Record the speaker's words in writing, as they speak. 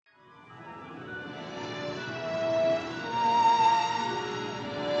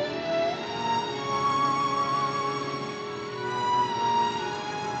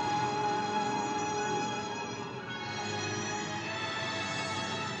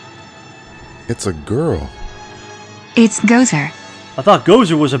It's a girl. It's Gozer. I thought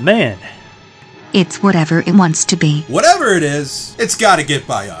Gozer was a man. It's whatever it wants to be. Whatever it is, it's gotta get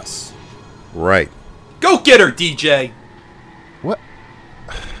by us. Right. Go get her, DJ! What?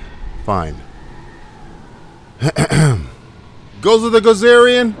 Fine. Gozer the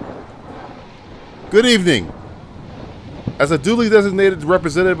Gozerian? Good evening. As a duly designated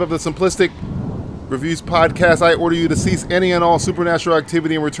representative of the Simplistic Reviews podcast, I order you to cease any and all supernatural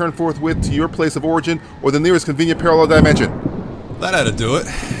activity and return forthwith to your place of origin or the nearest convenient parallel dimension. That had to do it.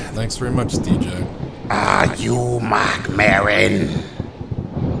 Thanks very much, DJ. Are you Mark Maron?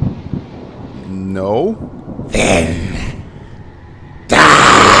 No. Then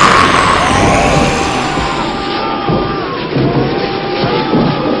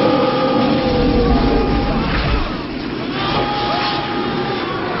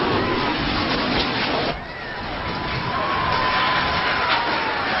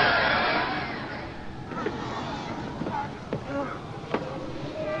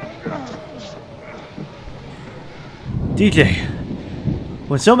DJ,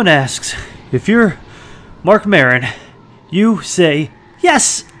 when someone asks if you're Mark Maron, you say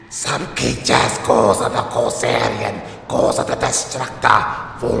yes. Subkey just goes of the Gozerian, goes of the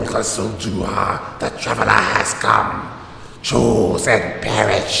Destructor, Volta Suljua, the Traveler has come. Choose and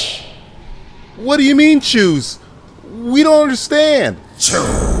perish. What do you mean choose? We don't understand.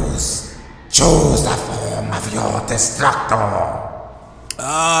 Choose. Choose the form of your Destructor.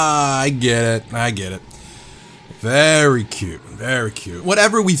 I get it. Very cute, very cute.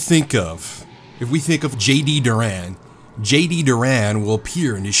 Whatever we think of, if we think of J.D. Duran will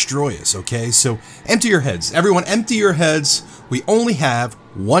appear and destroy us, okay? So empty your heads. Everyone, empty your heads. We only have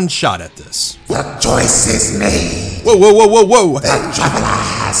one shot at this. The choice is made. Whoa. The Traveler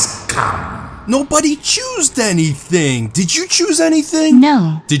has come. Nobody chose anything. Did you choose anything?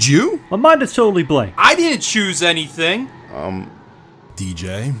 No. Did you? My mind is totally blank. I didn't choose anything.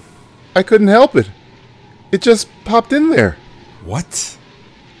 DJ? I couldn't help it. It just popped in there. What?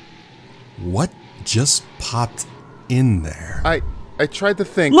 What just popped in there? I tried to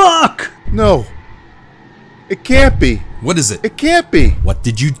think. Look! No. It can't be. What is it? It can't be. What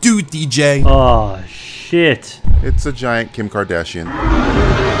did you do, DJ? Oh, shit. It's a giant Kim Kardashian.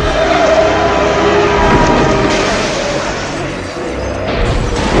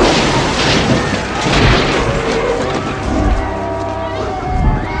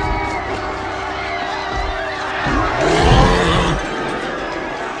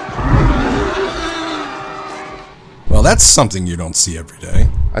 Well, that's something you don't see every day.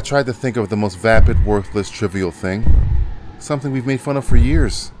 I tried to think of the most vapid, worthless, trivial thing. Something we've made fun of for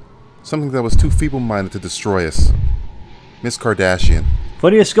years. Something that was too feeble-minded to destroy us. Miss Kardashian.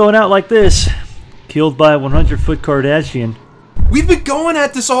 Funniest going out like this. Killed by a 100-foot Kardashian. We've been going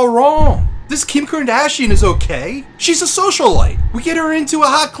at this all wrong. This Kim Kardashian is okay. She's a socialite. We get her into a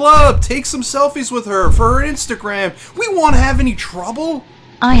hot club, take some selfies with her for her Instagram. We won't have any trouble.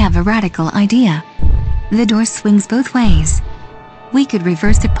 I have a radical idea. The door swings both ways. We could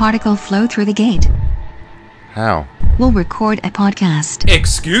reverse the particle flow through the gate. How? We'll record a podcast.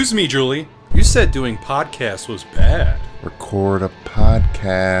 Excuse me, Julie. You said doing podcasts was bad. Record a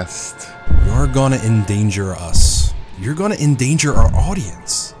podcast. You're gonna endanger us. You're gonna endanger our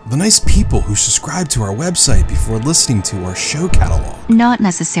audience. The nice people who subscribe to our website before listening to our show catalog. Not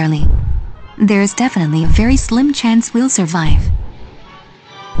necessarily. There's definitely a very slim chance we'll survive.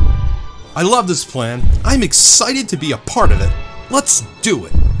 I love this plan. I'm excited to be a part of it. Let's do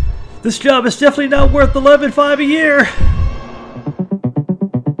it. This job is definitely not worth $11,500 a year.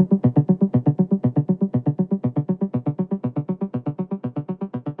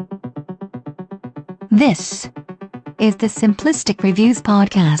 This is the Simplistic Reviews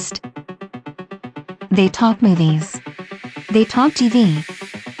podcast. They talk movies. They talk TV.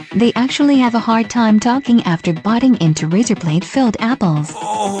 They actually have a hard time talking after biting into razor blade-filled apples.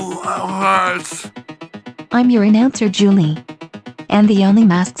 Oh, that hurts. I'm your announcer, Julie. And the only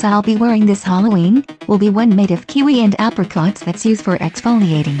masks I'll be wearing this Halloween will be one made of kiwi and apricots that's used for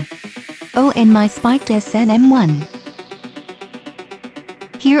exfoliating. Oh, and my spiked SNM1.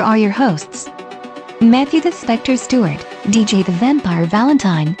 Here are your hosts. Matthew the Spectre Stewart, DJ the Vampire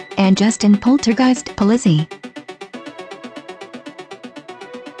Valentine, and Justin Poltergeist Polizzi.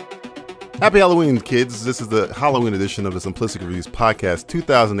 Happy Halloween, kids. This is the Halloween edition of the Simplistic Reviews podcast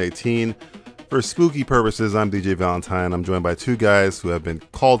 2018. For spooky purposes, I'm DJ Valentine. I'm joined by two guys who have been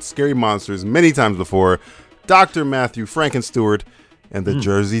called scary monsters many times before. Dr. Matthew Franken Stewart and the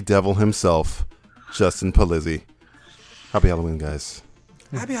Jersey Devil himself, Justin Polizzi. Happy Halloween, guys.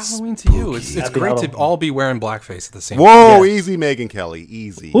 Happy Halloween to you. It's Happy great to Halloween. all be wearing blackface at the same time. Whoa, Yeah. easy, Megan Kelly,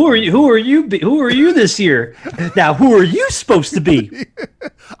 easy. Who are you? Who are you this year? Now, who are you supposed to be?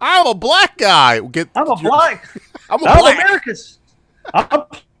 I'm a black guy. I'm a black. I'm a I'm black. America's. I'm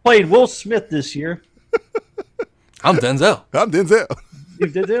playing Will Smith this year. I'm Denzel. I'm Denzel. You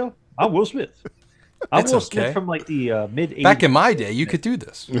did that? I'm Will Smith. I'm It's Will okay. Smith from like the mid '80s. Back in my day, you could do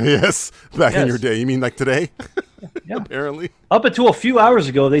this. Yes, back in Yes. your day. You mean like today? Yeah. Apparently. Up until a few hours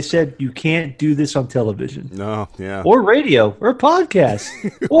ago, they said you can't do this on television No, yeah. or radio or podcast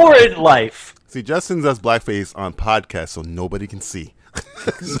or in life. See, Justin does blackface on podcasts so nobody can see.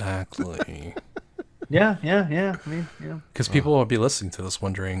 Exactly. Yeah. I mean, Because people will be listening to this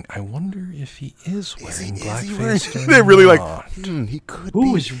wondering, I wonder if he is wearing Is he wearing- blackface. or They're really like, not. he could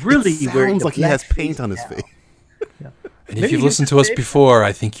Who be. is really It wearing sounds the like he has blackface paint on his now? face. And if Maybe you've you listened just to us made- before,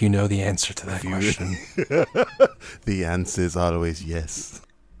 I think you know the answer to that question. The answer is always yes.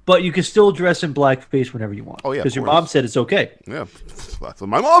 But you can still dress in blackface whenever you want. Oh, yeah, of because your course. mom said it's okay. Yeah, that's what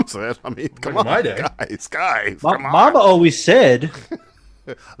my mom said. I mean, come on, my day. guys, come on. Mama always said,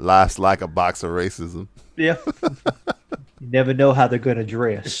 Life's like a box of racism. "Yeah, you never know how they're going to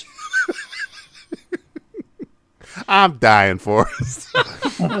dress." I'm dying for it.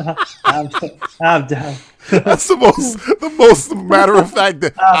 I'm down. That's the most matter of fact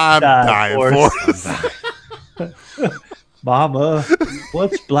that I'm dying for it. Mama,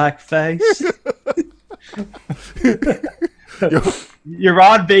 what's blackface? You're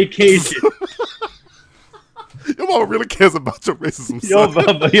on vacation. Your mama really cares about your racism, Your son.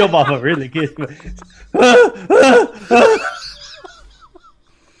 mama really gets me.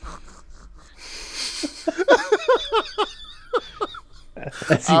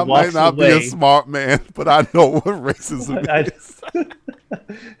 As he I might walks not be away. a smart man, but I know what racism is.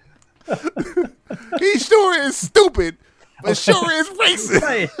 He sure is stupid, but sure is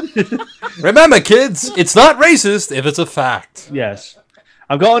racist. Remember, kids, it's not racist if it's a fact. Yes.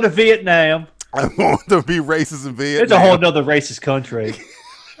 I'm going to Vietnam. I'm going to be racist in Vietnam. It's a whole nother racist country.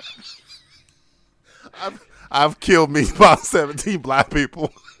 I've killed me about 17 black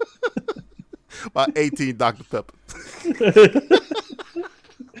people. About 18 Dr. Pepper.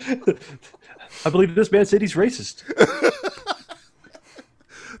 I believe this man said he's racist.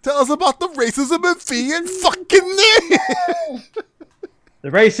 Tell us about the racism in Vietnam. The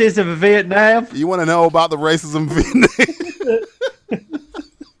racism of Vietnam. You want to know about the racism in Vietnam?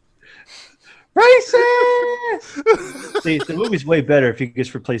 Racist! See, the movie's way better if you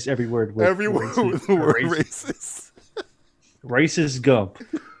just replace every word with Every word racist, with the word racist. racist. Racist Gump.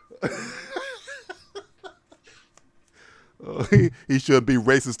 Oh, he should be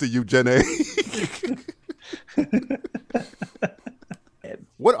racist to you, Jenny.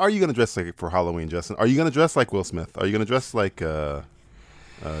 What are you going to dress like for Halloween, Justin? Are you going to dress like Will Smith? Are you going to dress like Don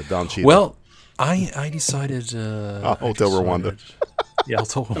Cheadle? Well, I decided. Hotel Rwanda. Yeah.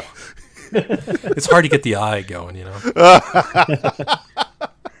 Hotel. It's hard to get the eye going, you know.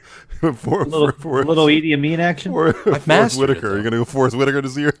 for little Idi Amin action. Forrest mastered it, Whitaker. though. You're going to go Forrest Whitaker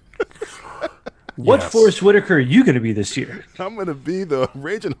this year? What Yes. Forrest Whitaker are you going to be this year? I'm going to be the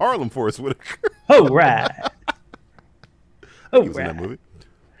Raging Harlem Forrest Whitaker. Oh, right. Oh, He was in that right. movie.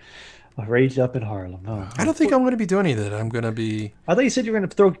 Raised up in Harlem. Oh. I don't think I'm going to be doing any of that. I'm going to be. I thought you said you were going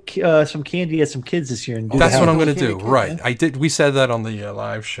to throw some candy at some kids this year. And do That's the what I'm house. going to do. Right. I did. We said that on the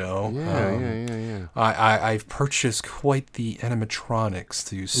live show. Yeah. I've purchased quite the animatronics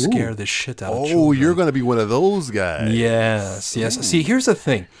to scare the shit out of Oh, children. you're going to be one of those guys. Yes. See, here's the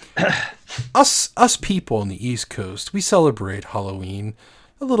thing. Us people on the East Coast, we celebrate Halloween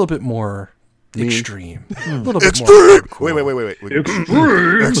a little bit more extreme. A little bit more Extreme.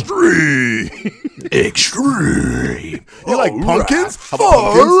 hardcore. Wait. Extreme. You like pumpkins? How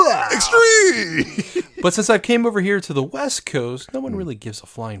about pumpkins? Extreme. But since I came over here to the West Coast, no one really gives a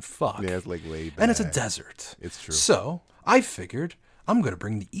flying fuck. Yeah, it's like way back. And it's a desert. It's true. So I figured I'm going to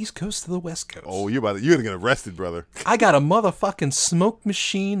bring the East Coast to the West Coast. Oh, you're going to get arrested, brother. I got a motherfucking smoke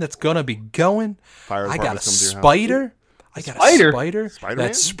machine that's going to be going. Fire I got a department's coming to your house. spider. I got Spider? a spider Spider-Man?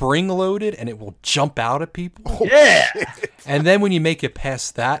 that's spring loaded and it will jump out at people. Yeah. And then when you make it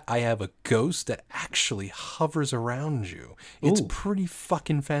past that, I have a ghost that actually hovers around you. It's pretty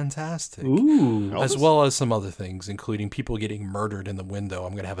fucking fantastic. Ooh. As well as some other things, including people getting murdered in the window.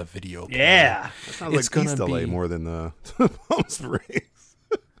 I'm going to have a video. playing. Yeah. Sounds It's like East gonna LA be- more than Palm Springs.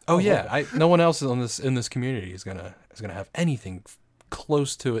 Oh yeah, no one else in this community is gonna have anything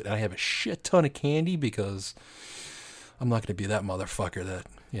close to it. And I have a shit ton of candy because I'm not gonna be that motherfucker that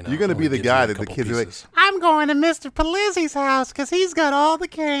You're going to be only the gives guy you a that the couple kids are like, pieces. I'm going to Mr. Palizzi's house because he's got all the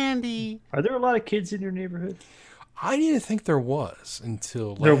candy. Are there a lot of kids in your neighborhood? I didn't think there was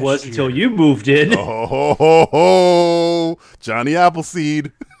until There last was year. until you moved in. Oh, ho, ho, ho. Johnny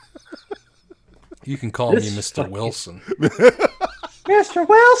Appleseed. You can call me This Mr. fucking- Wilson. Mr.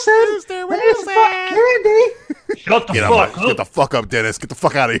 Wilson. Mr. Wilson. Shut the Get fuck Get the fuck up, Dennis. Get the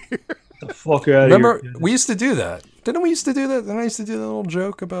fuck out of here. the fuck out of Remember, here. we used to do that. Didn't we used to do that? Didn't I used to do that little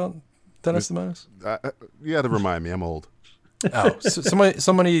joke about Dennis the Menace? You had to remind me. I'm old. Oh, so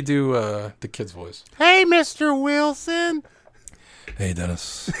somebody do the kid's voice. Hey, Mr. Wilson. Hey,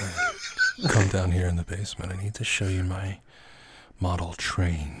 Dennis, come down here in the basement. I need to show you my model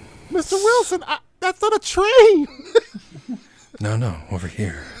train. Mr. Wilson, that's not a train. No, over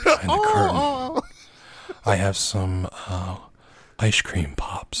here, behind the curtain. Oh, I have some ice cream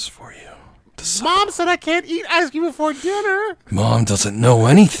pops for you. Mom said I can't eat ice cream before dinner. Mom doesn't know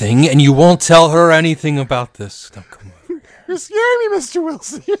anything, and you won't tell her anything about this. Now, come on. You're scaring me, Mr.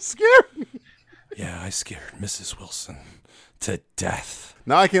 Wilson. You're scaring me. Yeah, I scared Mrs. Wilson to death.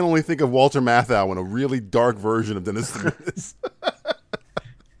 Now I can only think of Walter Matthau in a really dark version of Dennis the Menace.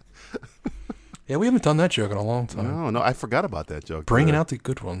 Yeah, we haven't done that joke in a long time. No, I forgot about that joke. Bringing out the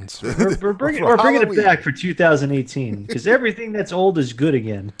good ones. We're bringing For it Halloween. back for 2018 because everything that's old is good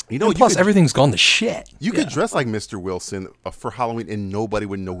again. You know, And plus, everything's gone to shit. you could dress like Mr. Wilson for Halloween, and nobody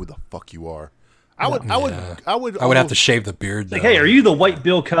would know who the fuck you are. I would have to shave the beard. Like, though. hey, are you the white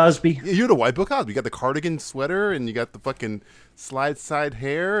Bill Cosby? You're the white Bill Cosby. You got the cardigan sweater, and you got the fucking slide side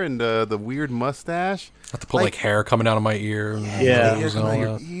hair, and the weird mustache. I have to put like hair coming out of my ear. And Yeah. nose Hair and coming all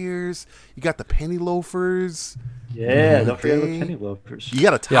out of that. your ears. You got the penny loafers. Yeah, don't forget about Okay. penny loafers. You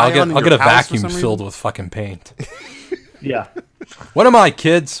got a tie Yeah, on in I'll your get a house for vacuum some filled reason? with fucking paint. Yeah. What am I,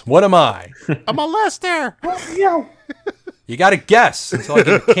 kids? What am I? I'm a Lester. Yeah. You got to guess until I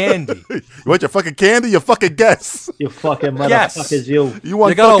get candy. You want your fucking candy? You fucking guess. You fucking Yes. motherfuckers, you. You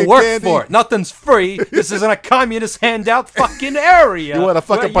want You gotta fucking work candy? for it. Nothing's free. This isn't a communist handout fucking area. You want a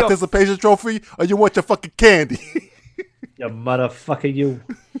fucking where you're- participation trophy, or you want your fucking candy? You motherfucker, you.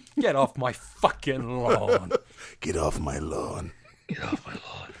 Get off my fucking lawn. Get off my lawn.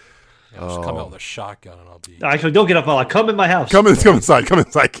 I'll just come out with a shotgun and I'll be. Actually, don't get up, I'll come in my house. Come inside,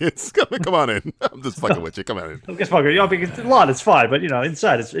 kids. Come on in. I'm just fucking with you. Come on in. Don't get fucking, you know, because a lot it's fine, but you know,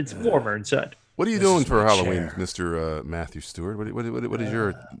 inside it's warmer inside. What are you doing is for my Halloween, chair. Mr. Matthew Stewart? What is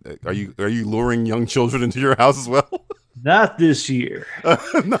your? Are you luring young children into your house as well? Not this year.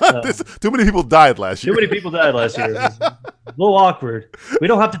 Not this. Too many people died last year. Too many people died last year. It was a little awkward. We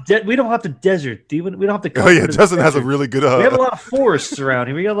don't have to. We don't have to desert. We don't have to. Oh yeah, come to the Justin has a desert. really good. We have a lot of forests around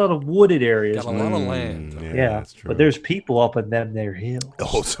here. We got a lot of wooded areas. Got a lot of land. Yeah, that's true. but there's people up in them there hills.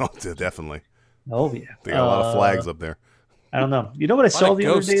 Oh, so, definitely. Oh yeah, They got a lot of flags up there. I don't know. You know what I A saw lot of the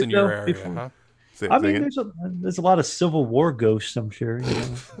other ghosts day in your though? area, Before- huh? Say- I say mean, again? there's a lot of Civil War ghosts. I'm sure. You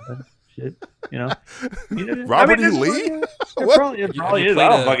know, shit. You know, Robert E. there's- Lee? There What? probably, it probably Have you is. I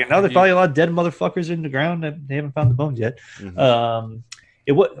don't played a- fucking know. have There's you- probably a lot of dead motherfuckers in the ground that they haven't found the bones yet.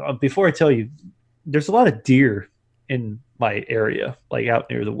 Mm-hmm. Before I tell you, there's a lot of deer in my area, like out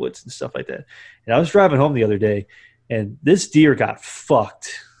near the woods and stuff like that. And I was driving home the other day, and this deer got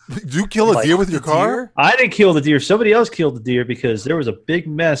fucked. Did you kill a deer with your car? I didn't kill the deer. Somebody else killed the deer because there was a big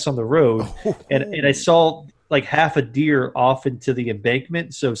mess on the road, and I saw like half a deer off into the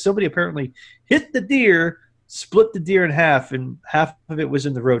embankment. So somebody apparently hit the deer, split the deer in half, and half of it was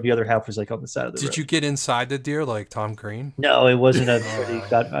in the road. The other half was like on the side of the road. Did you get inside the deer like Tom Green? No, it wasn't a Freddy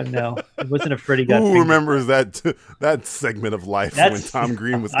got. No, it wasn't a Freddy got. Who fingered. remembers that segment of life when That's- Tom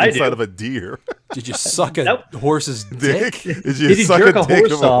Green was I inside do. of a deer? Did you suck a Nope. horse's Dick? dick? Did you Did he suck jerk a a dick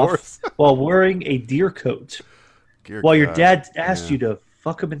horse of a off horse? while wearing a deer coat? Dear While your God. dad asked Yeah. you to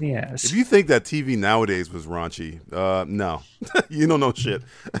fuck him in the ass. If you think that TV nowadays was raunchy, no, you don't know shit.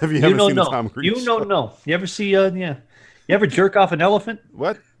 If you You haven't don't seen know. the Tom Green You show. don't know. You ever see? Yeah. You ever jerk off an elephant?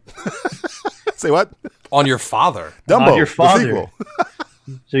 What? Say what? On your father. Dumbo, your the father. sequel.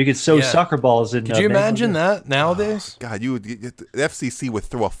 So you could sew Yeah. soccer balls in. Could you imagine that nowadays? God, the FCC would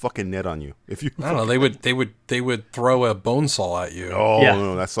throw a fucking net on you if you. I don't know. They would throw a bone saw at you. Oh Yeah.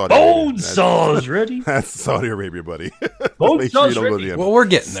 no, that's Saudi. Bone Arabia. saws ready. That's Saudi Arabia, buddy. Bone Make sure you saws don't go to ready. the embassy. Well, we're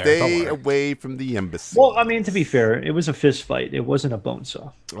getting there. Don't Stay worry. away from the embassy. Well, I mean, to be fair, it was a fist fight. It wasn't a bone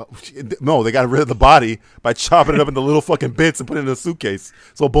saw. No, they got rid of the body by chopping it up into little fucking bits and putting it in a suitcase.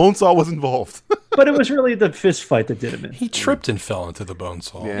 So bone saw was involved. But it was really the fist fight that did him in. He tripped and fell into the bone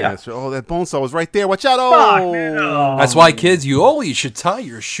saw. Yeah. Yeah. That's right. Oh, that bone saw was right there. Watch out! Oh, Fuck, man. Oh. That's why, kids, you always should tie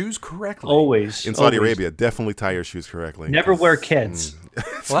your shoes correctly. Always. in Saudi always. Arabia, definitely tie your shoes correctly. Never wear keds. Well,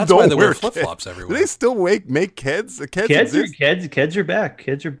 that's Don't why they wear wear flip flops Do everywhere. they still make kids? Kids Keds exist? are back.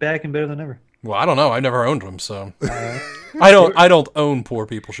 Kids are back and better than ever. Well, I don't know. I've never owned them, so I don't own poor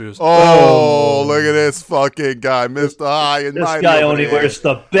people shoes. Oh, look at this fucking guy, Mr. High and This Mighty guy over only here. wears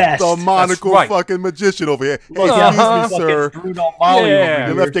the best. The monocle right. fucking magician over here. Hey, Yeah, excuse me, sir. fucking Bruno Mali Yeah. over You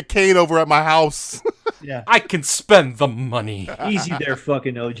here. left your cane over at my house. Yeah, I can spend the money. easy there,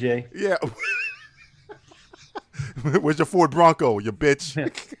 fucking OJ. Yeah. Where's your Ford Bronco, you bitch?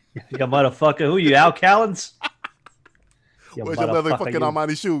 You motherfucker. Who you, Al Callens? You Where's your leather motherfucker, fucking you.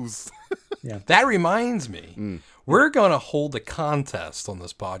 Armani shoes? That reminds me. We're going to hold a contest on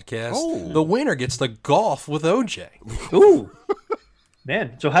this podcast. Oh. The winner gets to golf with OJ. Ooh.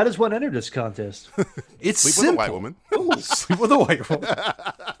 Man, so how does one enter this contest? It's Sleep simple. with a white woman. Sleep with a white woman.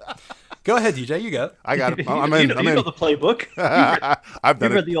 Go ahead, DJ. You got it. I got it. I'm you in. know, I'm you in. know the playbook. I've done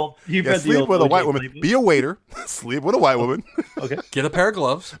You've read it. the old. You've Yeah, read the sleep old with a OJ white woman. playbook. Be a waiter. Sleep with a white woman. Okay. Get a pair of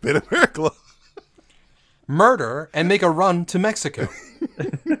gloves, Bit of miracle. murder, and make a run to Mexico.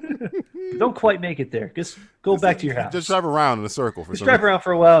 Don't quite make it there. Just go back to your house. Just drive around in a circle for Just some drive around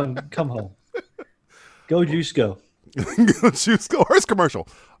for a while and come home. Go Juice go. Juice go. Here's commercial.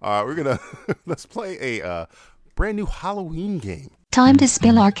 We're gonna let's play a brand new Halloween game. Time to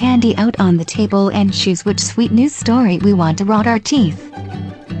spill our candy out on the table and choose which sweet news story we want to rot our teeth.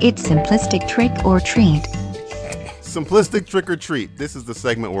 It's simplistic trick or treat. Simplistic trick or treat. This is the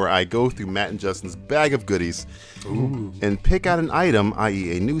segment where I go through Matt and Justin's bag of goodies and pick out an item,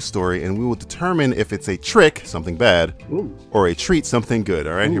 i.e. a news story, and we will determine if it's a trick, something bad, or a treat, something good.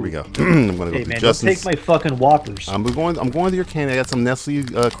 All right, here we go. I'm gonna go Hey through man, don't Justin's. take my fucking Whoppers. I'm going through your candy. I got some Nestle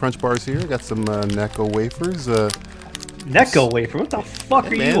Crunch bars here. I got some Necco wafers. Necco wafer. What the fuck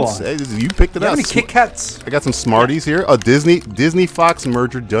are Man, you on? hey, you picked it You have up. any Kit Kats? I got some Smarties here. A Disney Fox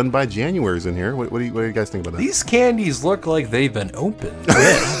merger done by January's in here. What do you guys think about that? These candies look like they've been opened.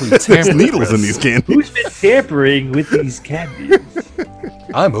 There's needles in these candies. Who's been tampering with these candies?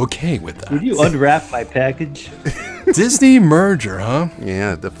 I'm okay with that. Would you unwrap my package? Disney merger, huh?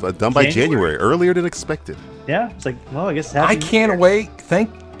 Yeah, done by January, earlier than expected. Yeah, it's like, well, I guess. I Happy can't wait. Thank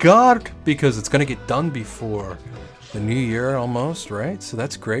God, because it's going to get done before the new year almost, right? So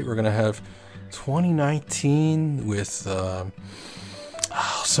that's great. We're going to have 2019 with so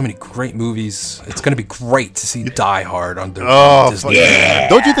many great movies. It's going to be great to see Die Hard on Disney.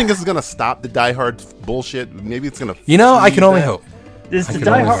 Don't you think this is gonna stop the Die Hard bullshit? Maybe it's gonna. You know, I can freeze only that. hope. Is I the can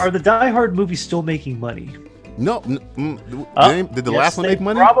Die only- Hard, are the Die Hard movies still making money? No, did the Yes, last one they make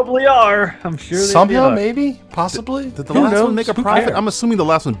money? Probably are. I'm sure they Somehow, are. maybe, possibly. Did the Who last knows? one make a Who profit? cares? I'm assuming the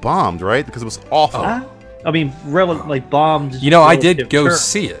last one bombed, right? Because it was awful. I mean, like bombed. You know, I did relative go terms.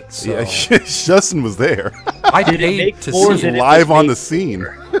 see it. So Yeah, Justin was there. I Did it paid make to more see than it. it Live was on made the scene.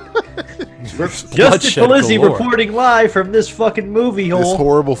 Justin Bloodshed Polizzi galore. reporting live from this fucking movie This hole.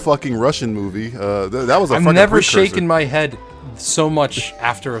 horrible fucking Russian movie. That was a I've fucking never precursor. shaken my head so much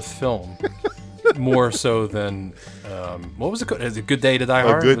after a film. More so than what was it called? Is it Good Day to Die A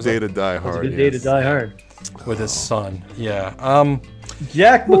Hard? Good Was Day it to Die Hard. Good day to yes. die hard. with his son. Yeah.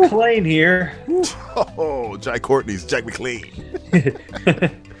 Jack McClane here. Oh, Jack Courtney's Jack McClane.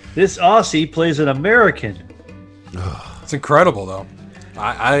 This Aussie plays an American. It's incredible though.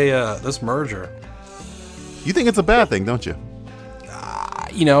 This merger. You think it's a bad thing, don't you?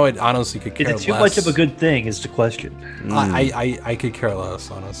 You know, it honestly could care Is it too less. much of a good thing? Is the question. I could care less,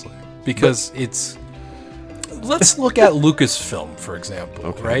 honestly, because it's. Let's look at Lucasfilm, for example,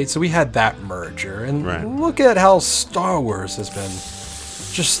 Okay. right? So we had that merger, and Right. look at how Star Wars has been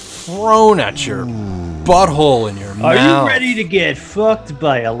just thrown at your butthole in your Are mouth. you ready to get fucked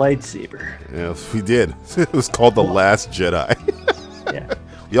by a lightsaber? Yes, we did. It was called The Last Jedi. Yeah.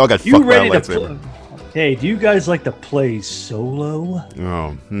 We all got You fucked by a ready to lightsaber. play? Hey, do you guys like to play solo?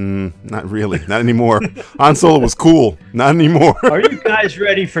 Oh, not really. Not anymore. Han Solo was cool. Not anymore. Are you guys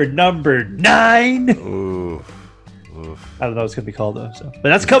ready for number 9? Ooh, I don't know what it's gonna be called though. So, but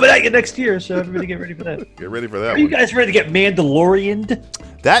that's coming at you next year. So everybody get ready for that. get ready for that Are you one. guys ready to get Mandalorian?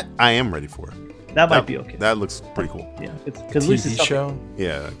 That I am ready for. That might be okay. That looks pretty cool. Yeah, because at least it's TV something. show?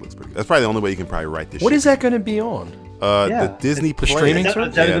 Yeah, that looks pretty. That's probably the only way you can probably write this. What shit. is that going to be on? Yeah. The Disney The Play. streaming Is that- service?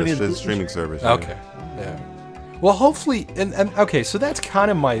 is that Yeah, gonna be the a- streaming service. yeah. Okay. Yeah. Well, hopefully, and okay, so that's kind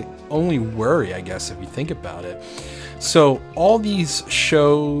of my only worry, I guess, if you think about it. So all these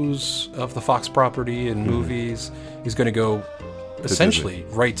shows of the Fox property and movies is going to go essentially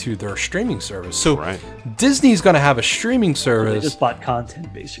right to their streaming service. So Right. Disney's going to have a streaming They service, just bought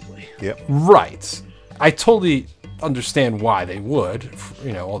content basically. Yep. right? I totally understand why they would,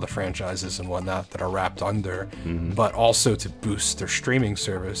 all the franchises and whatnot that are wrapped under, but also to boost their streaming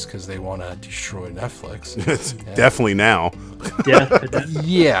service because they want to destroy Netflix. It's definitely now.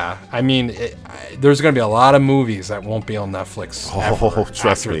 Yeah, I mean, there's going to be a lot of movies that won't be on Netflix.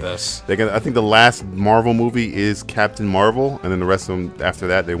 Trust me. This. I think the last Marvel movie is Captain Marvel, and then the rest of them after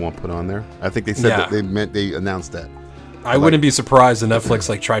that they won't put on there. I think they said that they announced that. I wouldn't be surprised if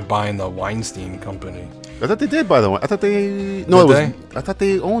Netflix tried buying the Weinstein Company. I thought they did, by the way. I thought they I thought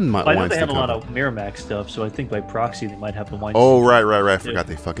they owned my. I know Weinstein they had a lot Company. of Miramax stuff, so I think by proxy they might have the Weinstein. Oh right. I forgot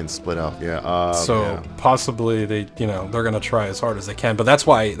they fucking split up. Yeah. Possibly they, they're gonna try as hard as they can, but that's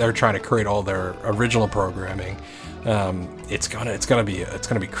why they're trying to create all their original programming. It's gonna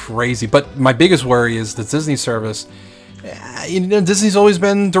be crazy. But my biggest worry is the Disney service. Disney's always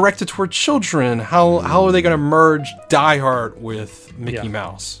been directed toward children. How are they gonna merge Die Hard with Mickey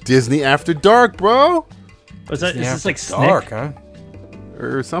Mouse? Disney After Dark, bro. Is this like Dark, Snick? huh?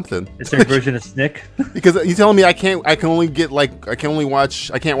 Or something. Is there a version of Snick? Because you telling me I can't watch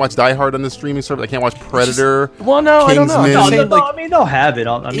Die Hard on the streaming service. I can't watch Predator. Well, no, I don't know. Kingsman. No, I mean they'll have it.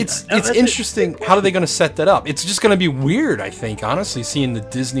 It's interesting. How are they going to set that up? It's just going to be weird, I think, honestly, seeing the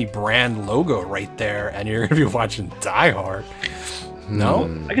Disney brand logo right there, and you're going to be watching Die Hard. No,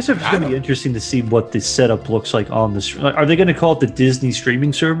 I guess it's going to be interesting to see what the setup looks like on the. Are they going to call it the Disney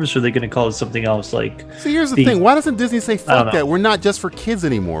streaming service, or are they going to call it something else? Like, see, here's the thing. Why doesn't Disney say fuck that? We're not just for kids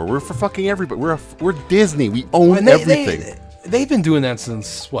anymore. We're for fucking everybody. We're Disney. We own everything. They've been doing that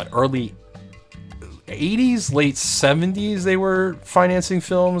since early 80s, late 70s. They were financing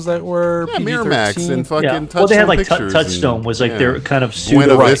films that were Miramax and fucking Touchstone. Well, they had like Pictures Touchstone was like their kind of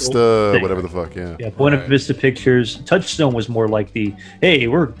Buena Vista, whatever the fuck. Yeah, Buena Vista Pictures. Touchstone was more like hey,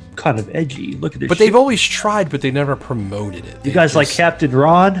 we're kind of edgy. Look at this. But they've always tried, but they never promoted it. You guys like Captain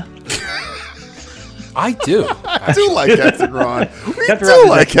Ron? I do. I do like Captain Ron.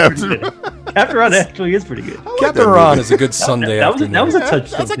 Captain Ron actually is pretty good. Captain Ron is a good Sunday afternoon. That was a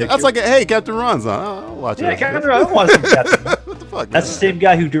Touchstone. That's like hey, Captain Ron's on. I'll watch it. Yeah, Captain Ron. I want some Captain Ron. What the fuck? That's the same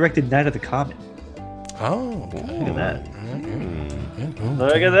guy who directed Night of the Comet. Oh, look at that.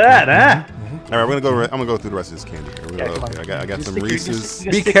 Look at that, huh? All right, I'm gonna go through the rest of this candy. I got some Reese's.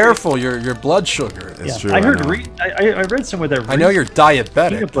 Be careful, your blood sugar. It's true. I heard. I read somewhere that I know you're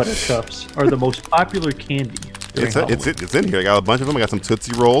diabetic. Peanut butter cups are the most popular candy. It's in here. I got a bunch of them. I got some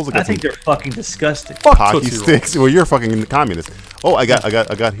Tootsie Rolls. I think they're fucking disgusting. Pocky sticks. Well, you're fucking communist. Oh, I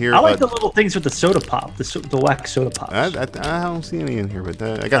got here. I like the little things with the soda pop, the wax soda pops. I don't see any in here, but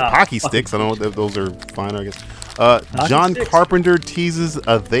I got Pocky sticks. I don't know if those are fine. I guess. John Carpenter teases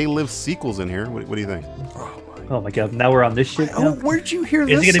They Live sequels in here. What do you think? Oh my god! Now we're on this shit. Oh, where'd you hear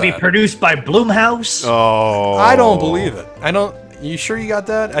this? Is it going to be produced by Blumhouse? Oh, I don't believe it. I don't. You sure you got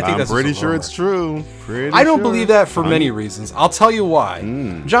that? I think I'm pretty sure it's true. I don't believe that for many reasons. I'll tell you why.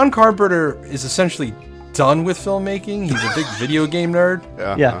 John Carpenter is essentially done with filmmaking. He's a big video game nerd.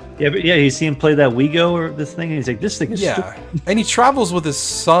 Yeah. You see him play that Wego or this thing, and he's like, "This thing is stupid." And he travels with his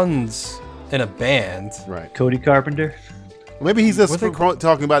sons in a band. Right. Cody Carpenter. Maybe he's just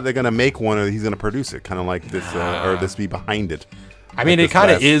talking about they're gonna make one or he's gonna produce it, kind of like this, or this be behind it. I mean, it kind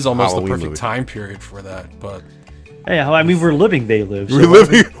of is almost the perfect time period for that, but. Hey, I mean, we're living They Live. So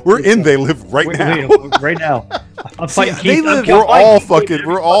we're in They Live right now. Right now. I'm fighting They Live. We're all fucking.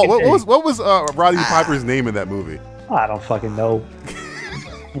 We're all. What was Roddy Piper's name in that movie? I don't fucking know.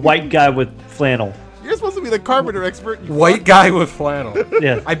 White guy with flannel. You're supposed to be the Carpenter expert. White guy with flannel.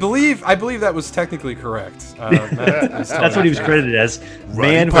 Yeah. I believe that was technically correct. That's what he was credited as.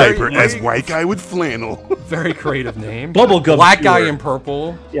 Roddy Piper as white guy with flannel. Very creative name. Bubblegum. Black guy in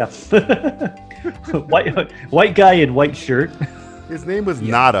purple. Yeah. white guy in white shirt. His name was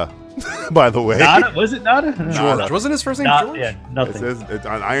Nada, by the way. Nada? Was it Nada? George. Wasn't his first name George? Yeah, nothing. It says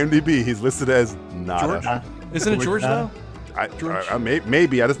on IMDb he's listed as Nada. George? Isn't it George though?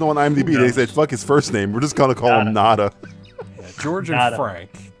 Maybe. I just know on IMDb they said fuck his first name. We're just gonna call him Nada. Yeah, George and Frank.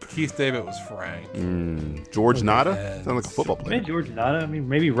 Keith David was Frank. George Nada? Sounds like a football player. Maybe George Nada. I mean,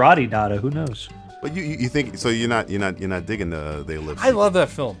 maybe Roddy Nada. Who knows? But you think so? You're not digging the They Live. I love that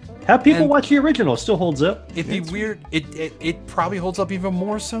film. Have people watch the original? It still holds up. It'd be weird. It probably holds up even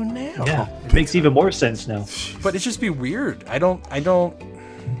more so now. Yeah, it makes even more sense now. But it'd just be weird. I don't.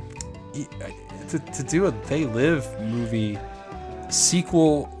 To do a They Live movie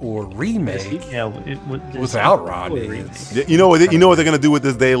sequel or remake without Rodney. You know what they're gonna do with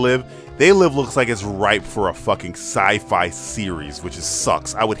this They Live? They Live looks like it's ripe for a fucking sci-fi series, which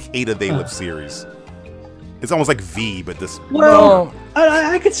sucks. I would hate a They Live series. It's almost like V, but this. Well,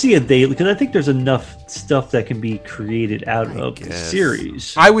 I could see a daily because I think there's enough stuff that can be created out of the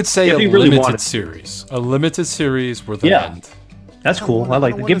series. I would say If a you really limited wanted- series. A limited series with an Yeah. end. That's cool. I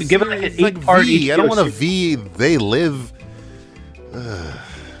like that. Give it like an It's like 8-part V. I don't HBO want a series. V. They live.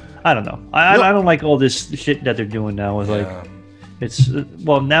 I don't know. I don't like all this shit that they're doing now. With like, it's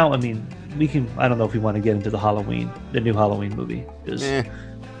well now. I mean, we can. I don't know if we want to get into the new Halloween movie because Eh,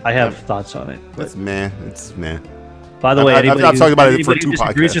 I have thoughts on it. But it's meh. It's meh. by the way, I've anybody talked about it for anybody 2 who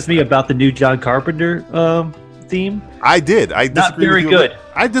disagrees podcasts. with me about the new John Carpenter theme, I did. I disagree very with you. good.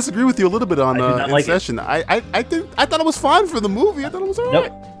 I disagree with you a little bit on I did not in like it. session. I thought it was fun for the movie. I thought it was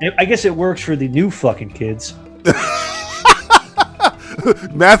alright. nope. I guess it works for the new fucking kids.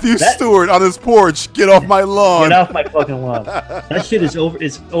 Matthew Stewart on his porch. Get off my lawn. Get off my fucking lawn. That shit is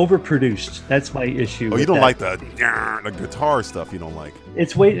overproduced. That's my issue. Oh, with you don't that. like the guitar stuff. You don't like.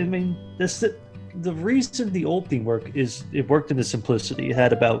 It's I mean, the reason the old theme worked is it worked in the simplicity. It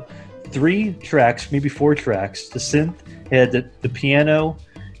had about 3 tracks, maybe 4 tracks. The synth, it had the piano,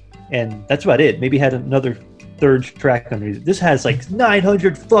 and that's about it. Maybe it had another 3rd track underneath it. This has like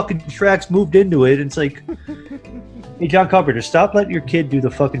 900 fucking tracks moved into it. And it's like, hey, John Carpenter, stop letting your kid do the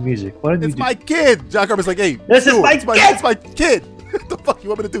fucking music. Why don't you It's do my kid. John Carpenter's like, hey, This is Stewart, my it's kid! It's my kid. What the fuck you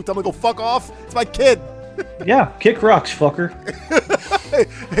want me to do? Tell me to go fuck off? It's my kid. Yeah, kick rocks, fucker.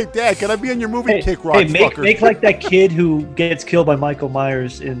 Hey, Dad, can I be in your movie? Hey, Kick rocks, make fucker. like that kid who gets killed by Michael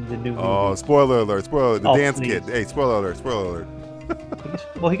Myers in the new movie. Oh, spoiler alert! Spoiler alert! The Oh, dance please. kid. Hey, spoiler alert! Spoiler alert!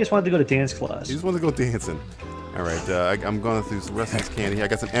 Well, he just wanted to go to dance class. He just wanted to go dancing. All right, I'm going through some rest of this candy here. I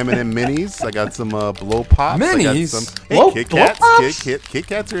got some M&M minis. I got some blow pops. I got Minis? some, hey, Blow Kit Kats. pops? Kit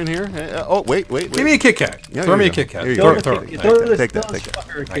Kats are in here. Oh, wait. Give me a Kit Kat. Yeah, Throw here me you a go. Kit Kat. Here you Throw go. it, throw it. Take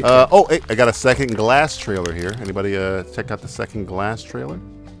that. Oh, hey, I got a second Glass trailer here. Anybody check out the second Glass trailer?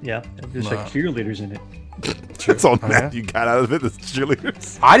 Yeah, there's like cheerleaders in it. That's all yeah? Matt you got out of it. The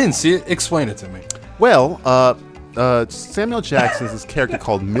cheerleaders. I didn't see it. Explain it to me. Well, Samuel Jackson's this character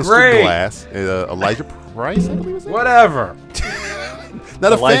called Mr. Great. Glass. Elijah Price, I believe his name. Whatever.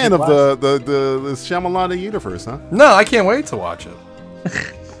 Not a Elijah fan of Glass. the Shyamalan universe, huh? No, I can't wait to watch it.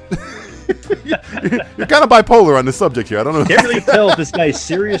 You're kind of bipolar on this subject here. I don't know. Can't really tell if this guy's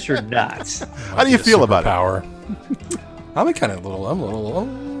serious or not. How do you feel about it? Power. I'm kind of a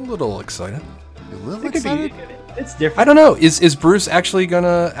little excited. You a little It could excited? be, it's different. I don't know. Is Bruce actually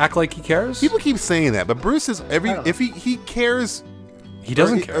gonna act like he cares? People keep saying that, but Bruce is if he cares. He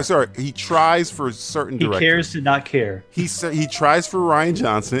doesn't or care. Sorry, he tries for certain He directors. cares to not care. He tries for Ryan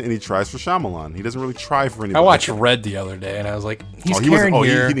Johnson and he tries for Shyamalan. He doesn't really try for anybody. I watched Red the other day, and I was like, he's he caring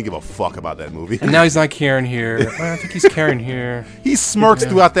wasn't. here. He didn't give a fuck about that movie. And now he's not caring here. Well, I think he's caring here. He smirks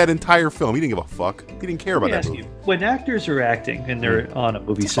throughout that entire film. He didn't give a fuck. He didn't care Let about me that ask you, movie. when actors are acting and they're on a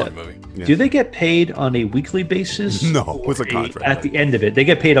movie It's a set, fun movie. Yeah. do they get paid on a weekly basis? No, it's a or contract. At the end of it, they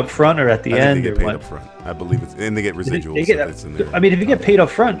get paid up front or at the I end, think they or get paid what? up front. I believe it's, and they get residuals. They get, if it's in there. I mean, if you get paid up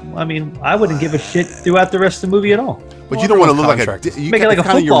front, I mean, I wouldn't give a shit throughout the rest of the movie at all. But you don't want to look like a. Contract. You Make it like a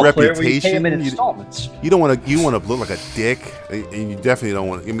kind of football your player where you pay reputation. him in You, installments. you don't want to. You want to look like a dick, and you definitely don't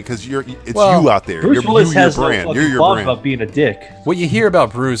want to because it's Well, you out there. Bruce You're, Willis has your no brand. fucking You're your qualms brand. about being a dick. What you hear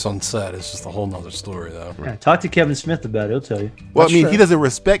about Bruce on set is just a whole nother story, though. Yeah, talk to Kevin Smith about it. He'll tell you. Well, That's I mean, true. he doesn't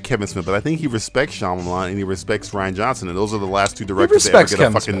respect Kevin Smith, but I think he respects Shyamalan and he respects Ryan Johnson, and those are the last 2 directors that ever respects get a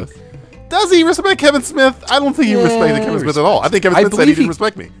Kevin fucking. Smith. Does he respect Kevin Smith? I don't think he respected Kevin Smith at all. I think Kevin I Smith said he believe didn't he-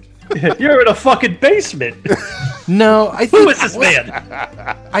 respect me. You're in a fucking basement. No, I think Who is this man?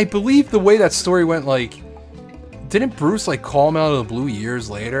 I believe the way that story went, like, didn't Bruce like call him out of the blue years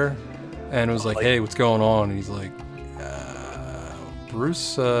later, and was like, "Hey, what's going on?" And he's like,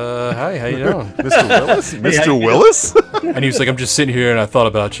 "Bruce, hi, how you doing?" Mr. Willis? how Mr. you Willis? And he was like, "I'm just sitting here and I thought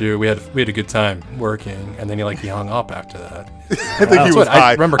about you. We had a good time working." And then he hung up after that. I think he That's was what I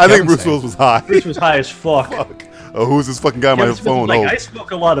high. remember I think Kevin Bruce saying. Willis was high. Bruce was high as fuck. Fuck. Oh, who's this fucking guy on my Kevin Smith was phone? like, Oh, I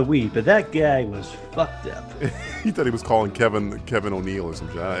smoke a lot of weed, but that guy was fucked up. he thought he was calling Kevin O'Neill or some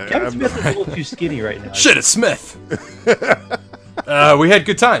shit. Kevin Smith is a little too skinny right now. Shit, it's Smith. We had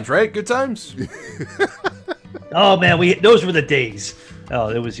good times, right? Good times. Oh man, those were the days. Oh,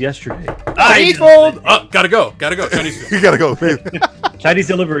 it was yesterday. Chinese food. Oh, gotta go. Chinese food. You gotta go. Chinese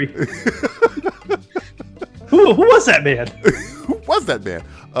delivery. Who was that man? Who was that man?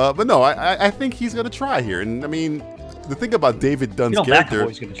 But no, I think he's gonna try here. And I mean, the thing about David Dunn's character,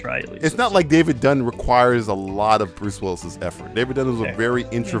 McAvoy's gonna try at least. it's not like David Dunn requires a lot of Bruce Willis's effort. David Dunn is a very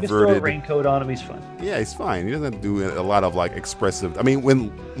Just throw a introverted. raincoat on him. He's fine. Yeah, he's fine. He doesn't do a lot of like expressive. I mean,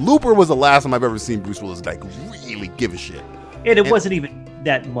 when Looper was the last time I've ever seen Bruce Willis like really give a shit. And it wasn't even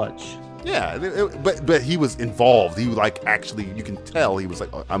that much. Yeah, but he was involved. He was like, actually, you can tell he was like,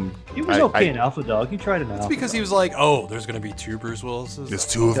 He was okay in Alpha Dog. He tried an Alpha. Because he was like, oh, there's going to be two Bruce Willises. There's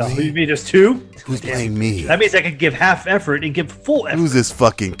two of Dog. me. You mean just two? Who's playing me? That means I could give half effort and give full effort. Who's this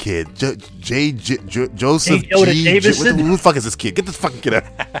fucking kid? Joseph J. Jonah G. Jameson? Who the fuck is this kid? Get this fucking kid out.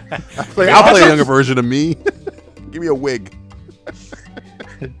 I'll play a younger version of me. Give me a wig.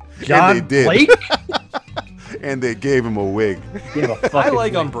 John And they did. Blake? And they gave him a wig. Give a I fucking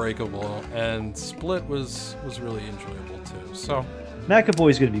like wig. Unbreakable, and Split was really enjoyable too. So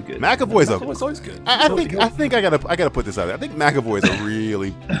McAvoy's gonna be good. McAvoy's it was always good. I think I gotta put this out there. I think McAvoy is a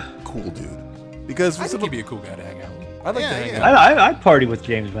really cool dude because I think he'd be a cool guy to hang out with. I'd like to hang yeah. out. I'd party with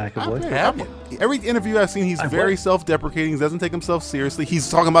James McAvoy. every interview I've seen, he's very self-deprecating. He doesn't take himself seriously.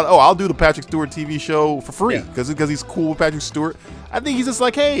 He's talking about, I'll do the Patrick Stewart TV show for free because he's cool with Patrick Stewart. I think he's just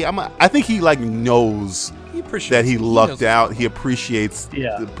like, hey, I think he like knows that he lucked out. He appreciates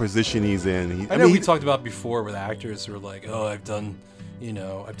the position he's in. I know we talked about before with actors who are like, oh, I've done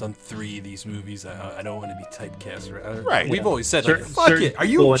 3 of these movies. I don't want to be typecast. Right. We've always said, Certain- fuck certain it. Are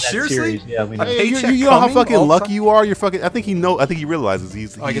people you in that seriously? series, yeah, we know. A paycheck you know how coming fucking all the lucky time? you are. I think he realizes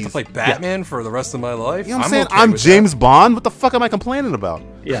he's. I get to play Batman for the rest of my life. You know what I'm saying? okay I'm with James Bond. What the fuck am I complaining about?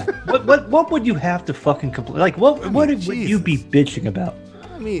 Yeah. What would you have to fucking complain? Like what would you be bitching about?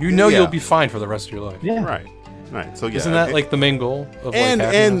 I mean, that. You'll be fine for the rest of your life. Yeah. Right. So yeah, Isn't that like the main goal of and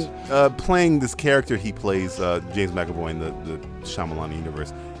happiness? playing this character he plays, James McAvoy in the Shyamalan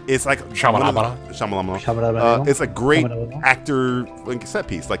universe. It's like Shyamalan. Shyamalan. It's a great Shyamalan. actor like set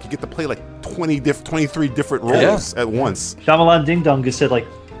piece. Like you get to play like 23 different roles at once. Shyamalan Ding Dong just said like,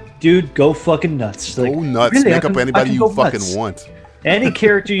 dude, go fucking nuts. Like, Go nuts. really, Make I up can- I anybody can you go fucking nuts. want. Any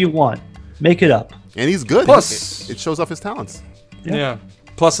character you want, make it up. And he's good. Plus- it shows off his talents. Yeah.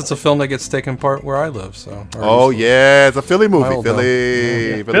 Plus, it's a film that gets taken part where I live. So. Oh yeah, it's a Philly movie. old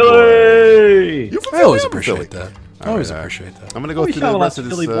Philly. boy. Philly. You from I always Philly? I'm from appreciate Philly. that. I always right. appreciate that. I'm gonna go Oh, through the rest of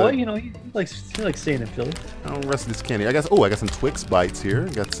this. Philly boy. You know, he likes staying in Philly. The rest of this candy. I got some Twix bites here.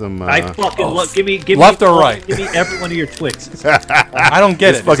 Got some. I fucking look. Give me left or right? Give me every one of your Twix. I don't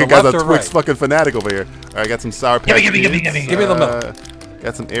get This it. fucking Is it guy's left a or Twix right? fucking fanatic over here. All right, got some Sour Patch Give me. Kids. Give me the milk.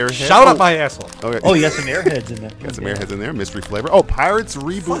 Got some Airheads. Shout out my asshole. Okay. Oh, you got some airheads in there. Got some Airheads in there. Mystery flavor. Oh, Pirates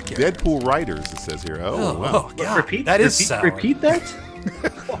reboot Deadpool writers. It says here. Oh, wow. Oh, God. Repeat. That is repeat, sour. repeat that.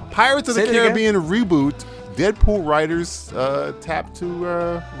 Pirates of the Say it again. Caribbean reboot. Deadpool writers tapped to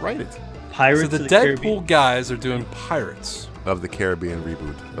write it. Pirates So the of Deadpool Caribbean. guys are doing Pirates. Of the Caribbean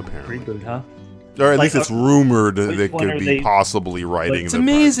reboot, apparently. Reboot, huh? Or at Like, least it's rumored they one could are be they- possibly writing. It's the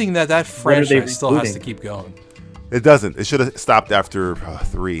amazing that What are they franchise still has to rebooting? keep going. It doesn't. It should have stopped after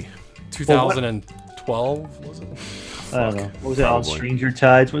 3. 2012 was it? I don't know. What was it on Probably. Stranger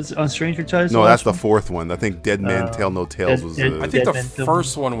Tides? Was it on Stranger Tides? No, that's the last 4th one. I think Dead Man Tell No Tales was. I think the Dead Man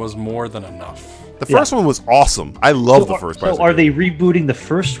first one was more than enough. The first one was awesome. I love the first. Pirates So of are the they rebooting the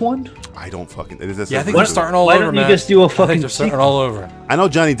first one? Caribbean. I don't fucking. It is, Yeah, I think they're starting all Why over, don't you man. just do a I fucking think they're starting sequel? all over. I know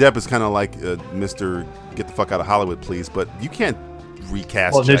Johnny Depp is kind of like Mr. Get the fuck out of Hollywood, please, but you can't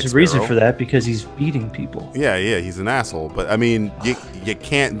recast. Well, there's Jack a reason Sparrow. for that because he's beating people. Yeah, he's an asshole. But I mean, you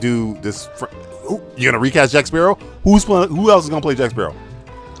can't do this. You're gonna recast Jack Sparrow? Who else is gonna play Jack Sparrow?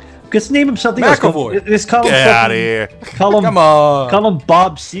 Just name him something else. McAvoy. Just call him Get out of fucking- here! Call him, Come on. Call him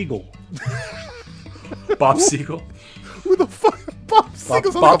Bob Siegel. Bob Siegel. Who the fuck? Bob Seger's like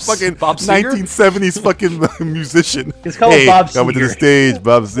a Bob- fucking Bob Seger? 1970s fucking musician. Just call him Bob coming to the Seger. stage,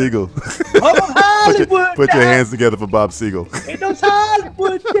 Bob Siegel. Oh, Hollywood! Put your now. hands together for Bob Siegel. Ain't no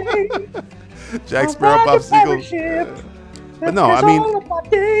Hollywood day. Jack Sparrow, Bob Siegel. But no, I mean,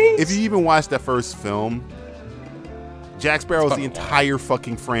 if if you even watch that first film, Jack Sparrow is the entire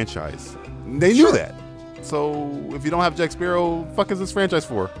fucking franchise. They knew that. So if you don't have Jack Sparrow, fuck is this franchise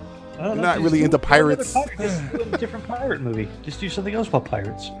for? You're not really into pirates. Just do a different pirate movie. Just do something else about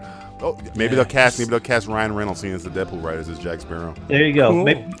pirates. Oh, maybe they'll cast Ryan Reynolds seeing as the Deadpool writers as Jack Sparrow. There you go. Cool.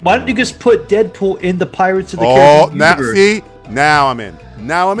 Why don't you just put Deadpool in the Pirates of the Oh, Caribbean now universe? now I'm in.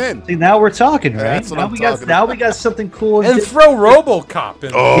 Now I'm in. See, now we're talking, right? That's what now I'm we got talking now about. we got something cool. And throw RoboCop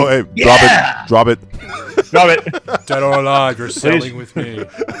in. Oh, hey, Yeah! drop it. Drop it. Dead or alive, you're sailing with me.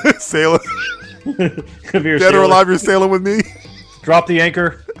 Sailing. Come here, Dead or sailor. alive, you're sailing with me. Drop the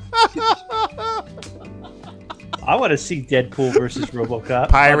anchor. I want to see Deadpool versus RoboCop.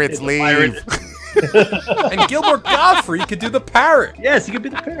 Pirates The leave. pirate. And Gilbert Godfrey could do the parrot. Yes, he could be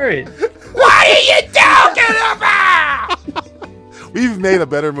the parrot. We've made a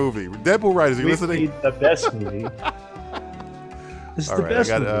better movie. Deadpool writers, are you We listening? made the best movie. This is All the right,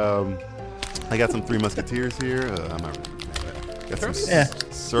 best I movie. got I got some Three Musketeers here. I'm not really Got some Yeah.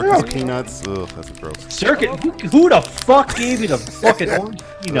 circus peanuts. Ugh, that's gross. Circuit. Who the fuck gave you the fucking orange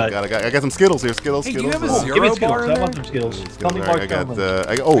I peanut? got some Skittles here. Skittles. Hey, do Skittles. you have a Give me Zero Skittles. bar in I there? want some Skittles. Tell me All Mark right, I got. Tellman.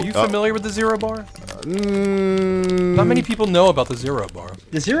 Are you familiar with the Zero bar? Not many people know about the Zero bar.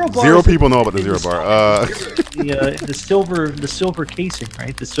 The Zero bar. Zero is people know about the Zero bar. the silver casing,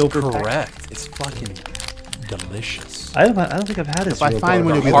 right? The silver. pack. Correct. It's fucking delicious. I don't think I've had a If I Zero find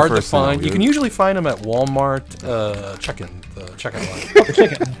bar. one, you'll be the Hard to first to know, find. You dude. can usually find them at Walmart. Checkout line. The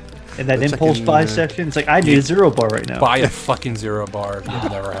chicken. In that impulse chicken, buy section, it's like I need a Zero bar right now. Buy a fucking Zero bar if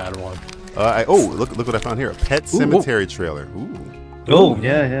you've never had one. Look what I found here. A Pet Cemetery trailer. Ooh. Oh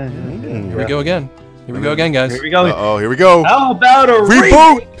yeah. Here we go again. Here we go again, guys. Here we go. Oh, here we go. How about a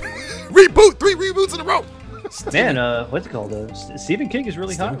Reboot! Reboot! 3 reboots in a row. Man, what's it called? Stephen King is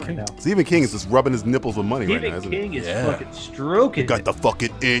really hot right now. Stephen King is just rubbing his nipples with money right now, Stephen isn't King is Yeah. fucking stroking. I got it. the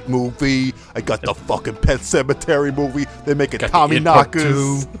fucking It movie. I got the fucking Pet Cemetery movie. They're making Got the Tommy It Part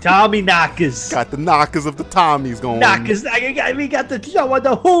knockers. Tommy Knockers. Got the knockers of the Tommies going. Knockers. We got the show on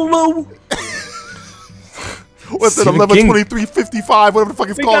the Hulu. What's it? Stephen 11/23/55. Whatever the fuck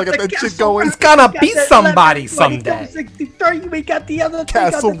it's We called. I got got the that shit Castle going. Rock. gonna We got be the somebody 11/22/63. We got the other.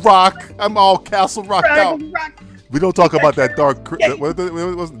 Castle Rock. I'm all Castle Rocked out. Dragon Rock. We don't talk about that what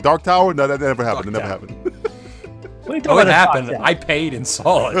was it, Dark Tower? No, that never happened. It never Dark happened. What are you Oh, talking it about? happened. I paid and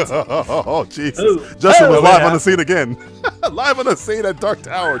saw it. Oh, Jesus. Oh. Justin was Oh, live it on the scene again. Live on the scene at Dark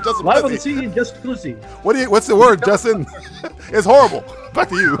Tower. Justin, Live on the Plessy. scene, just pussy. What's the word, Justin? It's horrible. Back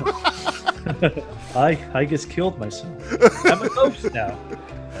to you. I just killed myself. I'm a ghost now.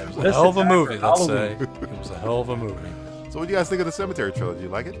 It was a hell of a movie, let's say. It was a hell of a movie. So what do you guys think of the Cemetery trilogy? Did you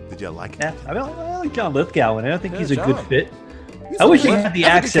like it? Did you like it? Yeah, I like John Lithgow, and I think Yeah, he's a good John. fit. I wish he had the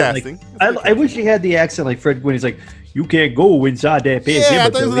That's a good accent. casting. I wish he had the accent like Fred Gwynn. He's like, you can't go inside that pit. Yeah, I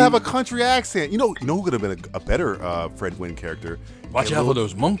thought he was gonna have a country accent. You know who could have been a better Fred Gwynn character? Watch Get a out for little-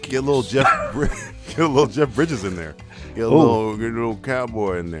 those monkeys. Get a little Jeff Bridges in there. Get a little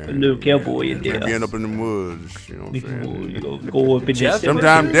cowboy in there. little cowboy in there. Getting up in the woods. You know what I'm saying? Go up in Jeff- this.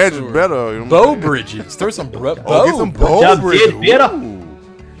 Sometimes that's better. You know Bo what I'm saying? Bridges. Throw some Oh, get some Bo Jeff Bridges. did better. Ooh.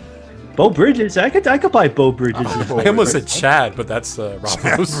 Bo Bridges. I could buy Bo Bridges. Bo I almost Bridges. said Chad, but that's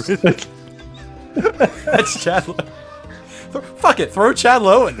Ramos. That's Chad Lowe. Fuck it, throw Chad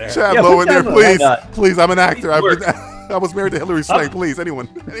Lowe in there. Chad Yeah, Lowe put in there, Chad Lowe. Why please. not? Please, I'm an actor. Work. I was married to Hillary Swank. Please, anyone.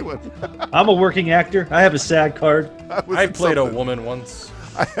 I'm a working actor. I have a SAG card. was I in played a something. woman once.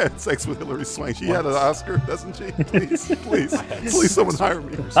 I had sex with Hillary Swank. She had an Oscar, doesn't she? Please, someone hire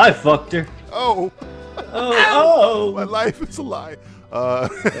me. I fucked her. Oh, Oh, my life is a lie. I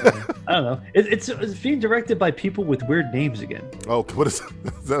don't know. It's being directed by people with weird names again. Oh, what is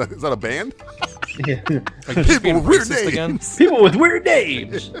that? Is that a band? Yeah. Like, just People being with weird racist again. names. People with weird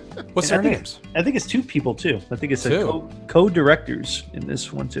names. What's And their I think- names? I think it's two people too. I think it's Two. co-directors in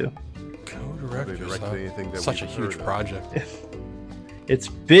this one too. Co-directors. directed huh? anything that Such a we've huge heard of. project. It's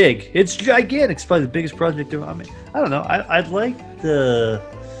big. It's gigantic. It's probably the biggest project ever. I mean, I don't know. I'd like the.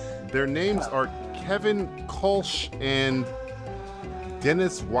 Their names are Kevin Kolsch and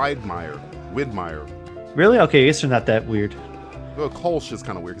Dennis Widmeyer. Really? Okay, I guess they're not that weird. Well, Kolsch is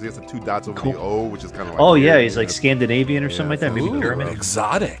kind of weird because he has the 2 dots over Col- the O, which is kind of like. Oh yeah, weird, he's you like know? Scandinavian or something like that. Maybe Ooh. German.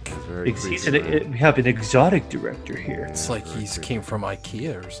 Exotic. Very He's creepy. we have an exotic director here. It's like he's came from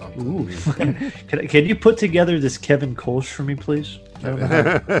IKEA or something. Ooh. Can you put together this Kevin Kolsch for me, please? I don't know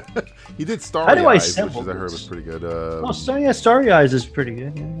how. He did Starry How do I Eyes, which assemble is, I heard this? was pretty good. Oh, Starry Eyes is pretty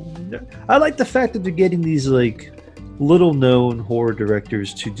good. Yeah. I like the fact that they're getting these like little-known horror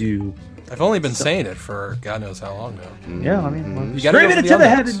directors to do. I've only been saying it for God knows how long now. Yeah, I mean, well, You gotta scream go it for into the the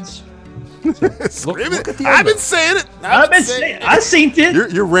unknowns. heavens. Scream look it. at the I've been unknowns. saying it. I've been saying, I seen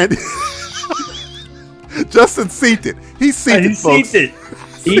it. You're Randy. Justin seen it. He seen He it, folks. seen it.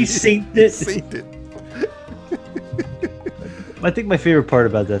 He seen it. Seen it. I think my favorite part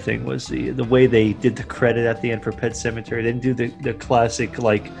about that thing was the way they did the credit at the end for Pet Cemetery. They didn't do the classic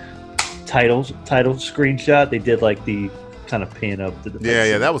like title screenshot. They did like the kind of pan up to the Pet Yeah,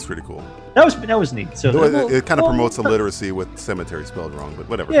 Cemetery. that was pretty cool. that was neat. So It kind of promotes illiteracy with cemetery spelled wrong, but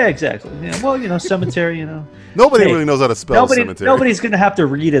whatever. Yeah, exactly. Yeah, well, cemetery. Nobody Hey, really knows how to spell cemetery. Nobody's going to have to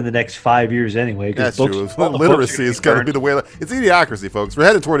read in the next 5 years anyway. 'cause That's books- true. all the books Literacy are is going to be burned. the way. It's idiocracy, folks. We're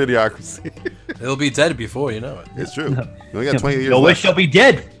headed toward idiocracy. It'll be dead before you know it. It's true. We only got 20 years You'll wish left. you'll be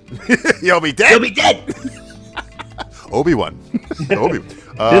dead. You'll be dead. You'll be dead. Obi-Wan. Obi.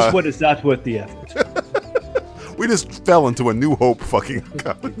 This one is not worth the effort. We just fell into a New Hope fucking.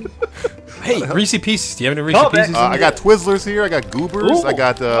 Hey, Reese Pieces. Do you have any Reese Oh, Pieces? I got Twizzlers here. I got Goobers. Ooh. I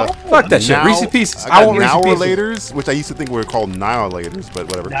got Fuck that shit. Now- Reese Pieces. I got want Reese Pieces. Nowalators, which I used to think were called Nihilators, but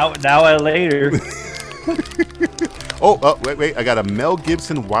whatever. Now I later. Wait. I got a Mel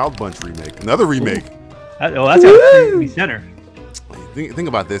Gibson Wild Bunch remake. Another remake. That's got to be center. Think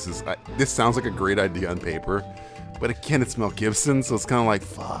about this. This sounds like a great idea on paper, but again, it's Mel Gibson, so it's kind of like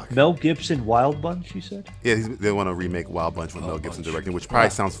fuck. Mel Gibson Wild Bunch, you said? Yeah, they want to remake Wild Bunch with Mel Gibson directing, which probably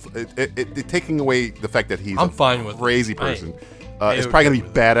sounds taking away the fact that he's I'm fine with crazy it. person. It's probably gonna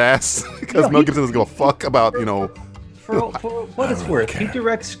be badass because Mel Gibson doesn't give a fuck about For what it's worth, he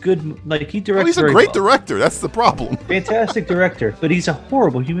directs good. Like he directs. He's a very great well. director. That's the problem. Fantastic director, but he's a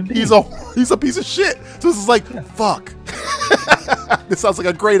horrible human being. He's a piece of shit. So this is like fuck. This sounds like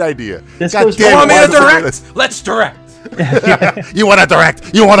a great idea. This God goes damn, Want me why to is it like direct? this? Let's direct. You want to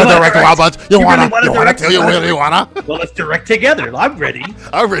direct? You want to direct Wild Bunch? You You want really to? wanna You want direct? to? You really want to? Well, let's direct together. I'm ready.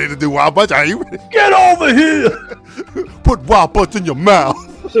 I'm ready to do Wild Bunch. Are you ready? Get over here. Put Wild Bunch in your mouth.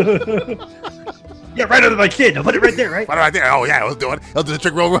 Yeah, right under my chin. I'll put it right there, right? What do I think? Oh yeah, let's do it. Let's do the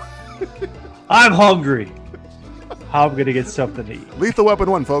trick roll. I'm hungry. I'm gonna get something to eat. Lethal Weapon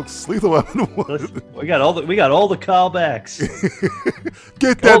 1, folks. Lethal Weapon 1. We got all the callbacks.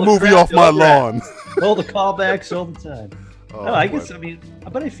 Get that all the movie crap, off my all that. lawn. All the callbacks all the time. Oh, No, I boy. guess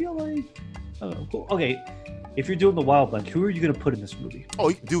but I feel like okay. If you're doing the Wild Bunch, who are you gonna put in this movie?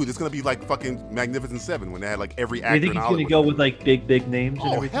 Oh, dude, it's gonna be like fucking Magnificent Seven when they had like every Do actor you think in he's Hollywood. gonna go with like big names? And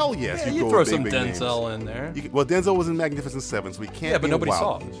Oh everything? hell yes! Yeah, go you throw with some big names. Denzel in there. Well, Denzel was in Magnificent Seven, so he can't. Yeah, but be in nobody Wild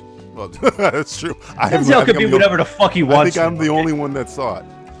saw it. Bunch. Well, that's true. I Denzel can be whatever the fuck he I wants. think I'm to. the only one that saw it.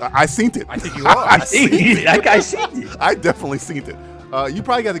 I seen it. I think you are. That guy seen it. I definitely seen it. You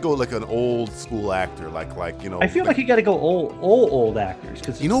probably got to go like an old school actor, like I feel like you got to go old actors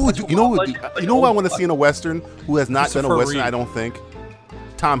because you know what I want to see in a western who has not done a Christopher western. Reeve. I don't think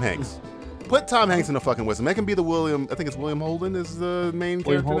Tom Hanks. Put Tom Hanks in a fucking western. That can be the William. I think it's William Holden is the main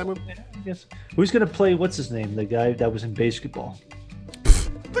character in that movie. Yes. Who's gonna play? What's his name? The guy that was in basketball.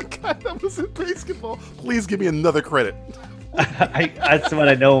 The guy that was in basketball. Please give me another credit. That's what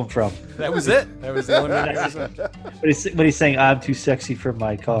I know him from. That was it. That was the only reason. When he's saying "I'm too sexy for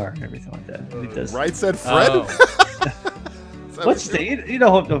my car" and everything like that. He does. Right said Fred. Oh, What's the you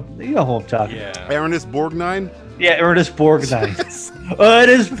know who I'm talking? yeah. Ernest Borgnine. Yeah, Ernest Borgnine.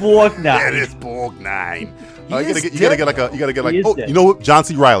 Ernest Borgnine. Ernest Borgnine. You is gotta get like He is oh, dead. you know what? John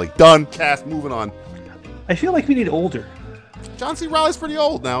C. Riley. Done. Cast. Moving on. I feel like we need older. John C. Riley's pretty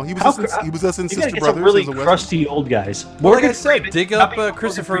old now. He was just in You gotta Sister get Brothers. some really as a Western. crusty old guys. Like I said, Freeman. dig Not up me, Morgan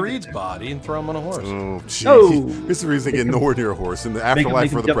Christopher Freeman. Reed's body and throw him on a horse. Oh, jeez. Oh. Mr. Reeves ain't getting nowhere near a horse in the Make him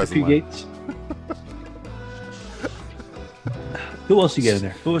afterlife or the jump present a few life. gates. Who else you get in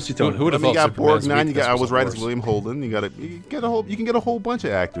there? Who else you throwing? Who would have You thought got Superman's Borgnine. You got. weakness I was was a right. It's horse? William Holden. You can get a whole bunch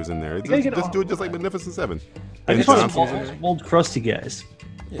of actors in there. gotta get Just do all- it just like Magnificent Seven. I just Ben want Johnson's some in there. old crusty guys.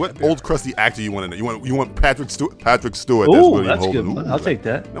 What old crusty actor you want in there? You want Patrick Stewart? Patrick Stewart. That's Oh, William that's Holden. good. Ooh. I'll take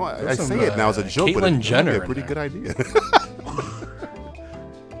that. No, I There's say some, it now as a joke, but Caitlyn it's Jenner really a in pretty there. good idea.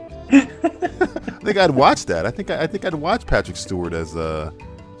 I think I'd watch that. I think I'd watch Patrick Stewart as in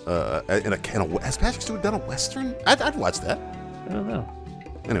a kind of. Has Patrick Stewart done a western? I'd watch that. I don't know.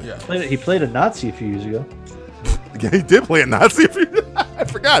 Anyway, Yeah. He played a Nazi a few years ago. yeah, he did play a Nazi. I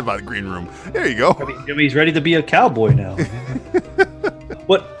forgot about the Green Room. There you go. I mean, he's ready to be a cowboy now.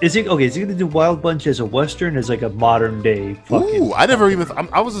 What is he? Okay, is he going to do Wild Bunch as a western, as like a modern day? Fucking, Ooh, I never even.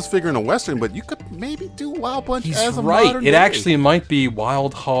 I was just figuring a western, but you could maybe do Wild Bunch He's as a right. modern It day. actually might be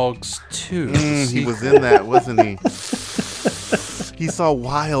Wild Hogs 2. He was in that, wasn't he? He saw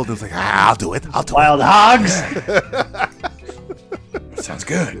Wild and was like, I'll do it. I'll do Wild Hogs. Sounds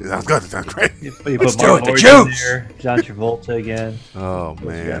good. it. Sounds good. It sounds great. You Let's put do Mark it, the Lloyd in Jews! there, John Travolta again. Oh you got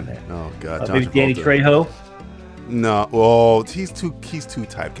man. there? Oh god. John Maybe Danny Travolta. Trejo. No. Oh, he's too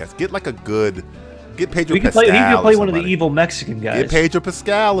typecast. Get like a good. Get Pedro He could Pascal. play. He could or play one of the somebody. evil Mexican guys. Get Pedro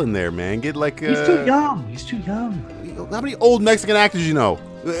Pascal in there, man. Get like. He's too young. He's too young. How many old Mexican actors you know?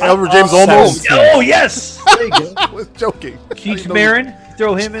 Albert James Oh, Olmos. oh yes. There you go. I was joking. Keith Marin.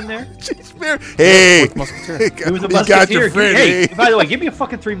 Throw him in there. Cheech Marin. Hey, Musketeer. He was a you got your musketeer. friend. Hey, Hey. by the way, give me a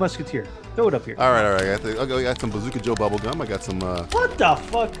fucking Three Musketeer. Throw it up here. All right. I got some Bazooka Joe bubblegum. I got some What the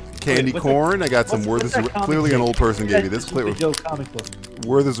fuck? candy Wait, what's corn. I got some what's Werther's. that comic Clearly, an book? old person gave you That's this. the Bazooka Joe comic book.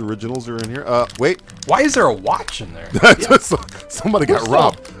 Werther's originals are in here. Wait, Why is there a watch in there? somebody got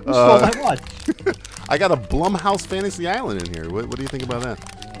robbed. Who stole my watch? I got a Blumhouse Fantasy Island in here. What do you think about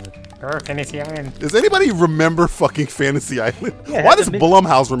that? Fantasy Island. Does anybody remember fucking Fantasy Island? Yeah, Why does the mid-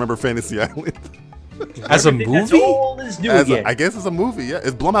 Blumhouse remember Fantasy Island? As a Everything that's movie? old is new As again. I guess it's a movie. Yeah,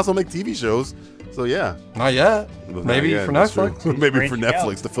 it's Blumhouse don't make TV shows, so yeah. Not yet. But Maybe yeah, for that's true. Netflix. Maybe for Branching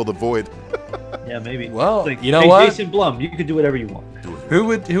Netflix out. to fill the void. Yeah, maybe. Well, It's you know hey, what? Jason Blum, you can do whatever you want. Who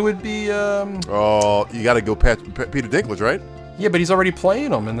would be? Oh, you got to go Peter Dinklage, right? Yeah, but he's already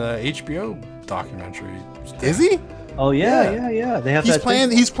playing him in the HBO documentary. Is he? Oh yeah. They have He's that playing.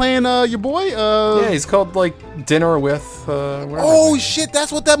 thing. He's playing your boy. Yeah, he's called like Dinner with. Whatever. Oh shit!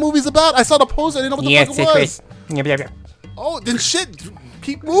 That's what that movie's about. I saw the poster. I didn't know what the fuck it was. Oh, then shit.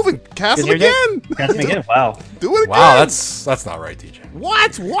 Keep moving. Cast him again. Cast him again. Wow. Do it again. Wow, that's not right, DJ.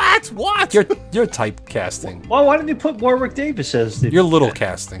 What? You're typecasting. Well, why didn't you put Warwick Davis as the? You're little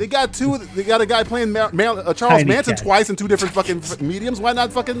casting. They got two. They got a guy playing Charles Tiny Manson cat. twice in two different fucking mediums. Why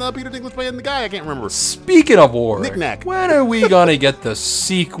not fucking Peter Dinklage playing the guy? I can't remember. Speaking of Warwick, Knick-knack. when are we gonna get the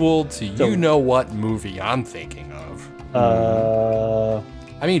sequel to you know what movie I'm thinking of?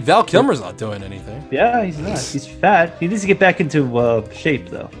 I mean, Val Kilmer's not doing anything. Yeah, he's not. He's fat. He needs to get back into shape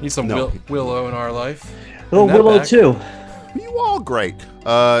though. He's some No. Willow in our life. Little Bring that Willow back. too. You all great.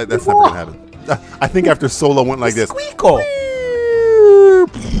 That's not gonna happen. I think after Solo went like this. Squeakle.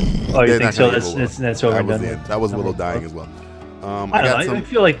 Oh, you They're think not so? gonna get Willow. That's over That and was done. the end. That was Willow dying as well. I don't know. I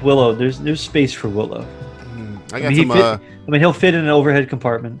feel like Willow. There's space for Willow. I I got mean, he some. fit, I mean, he'll fit in an overhead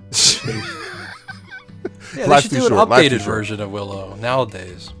compartment. Yeah, they Life's should too do an short, life's too updated short. version of Willow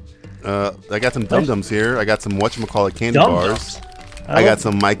nowadays. I got some Dum Dums here. I got some whatchamacallit candy Dum bars. Dums. I got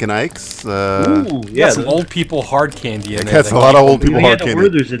some Mike and Ike's. Ooh, You yeah. got some old people hard candy in there. That's that a lot of old we people had hard no candy.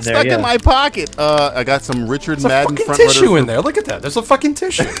 Werther's in there, Stuck yeah. in my pocket. I got some Richard There's a Madden fucking front tissue runner in there. Look at that. There's a fucking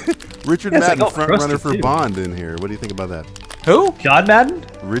tissue. Richard Yeah, it's like Madden all front runner crusted, for too. Bond in here. What do you think about that? Who? John Madden.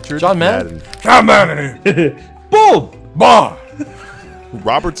 Richard John Madden? Madden. John Madden. Boom. Bah.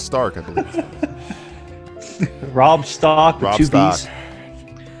 Robert Stark, I believe. Rob Stock with Rob two Stock. B's.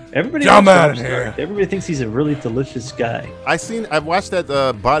 Everybody John loves Rob Madden Stark. here. Everybody thinks he's a really delicious guy. I've watched that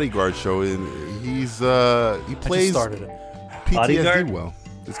Bodyguard show, and he I plays just started it. PTSD Bodyguard? well.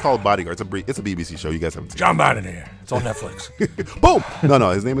 It's called Bodyguard. It's a BBC show. You guys haven't seen John Madden here. It's on Netflix. it. Boom! No,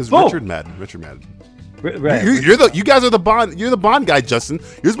 his name is Boom. Richard Madden. Richard Madden. Right. You guys are the Bond. You're the Bond guy, Justin.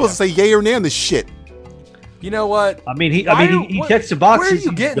 You're supposed to say yay or nay on this shit. You know what? I mean, he Why- checks the boxes. Where are you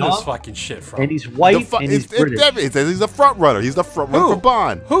he's getting this young, fucking shit from? And he's white and he's British. It says he's a front runner. He's the front runner Who? for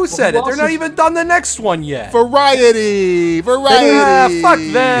Bond. Who said who it? They're else not is- even done the next one yet. Variety. Ah, fuck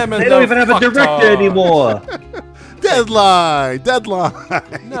them. And They don't even have a director anymore. Deadline.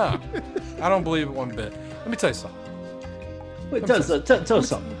 No, I don't believe it one bit. Let me tell you something. Wait, tell us something. Tell us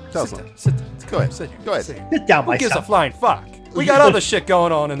Sit something. down. Sit down. Go ahead. Sit here. Go ahead. Sit here. Sit down, Who gives a myself. flying fuck? We got other shit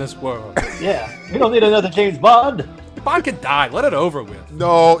going on in this world. Yeah, we don't need another James Bond. Bond can die. Let it over with.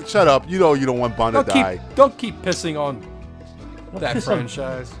 No, shut up. You know you don't want Bond to die. Don't keep pissing on that piss on-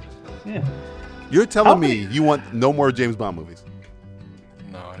 franchise. Yeah. You're telling How me you want no more James Bond movies.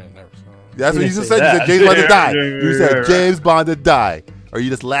 No, I didn't never say that. That's what You you just didn't said. say You said that. James Bond to die. You said James Bond to die. Or are you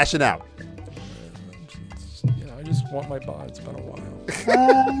just lashing out? I just want my Bond. It's been a while.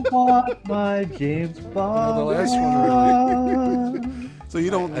 I want my James Bond. the last one So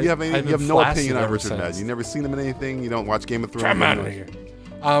you don't. I- You have any? I've You have been no flaccid opinion on ever Richard since. Madden. You never seen him in anything. You don't watch Game of Thrones. Come out of here.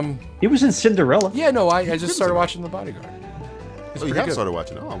 He was in Cinderella. Yeah, no, I just started watching The Bodyguard. It's Oh, you pretty have good. started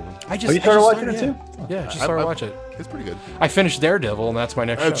watching. Oh, well, I just, Oh, you I started just watching it too? Yeah, just I- started I- watching it. it's pretty good. I finished Daredevil, and that's my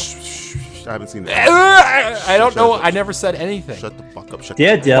next show. I haven't seen it. I don't Shut know. up. I never said anything. Shut the fuck up. Shut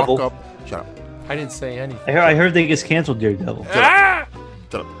Daredevil. the fuck up. Shut up. I didn't say anything. I heard they just canceled Daredevil. Ah!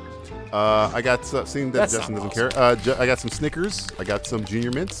 Shut up. I got seeing that That's Justin not doesn't care. I got some Snickers. I got some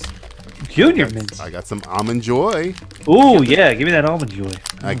Junior Mints. Junior Mints. I got some Almond Joy. Ooh, yeah, give me that almond joy.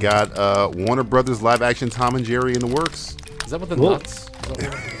 I got Warner Brothers live action Tom and Jerry in the works. Is that what the Whoa. nuts? Is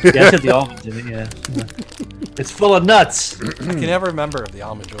that what- Yeah, I got the almonds in it. Yeah, it's full of nuts. I can never remember if the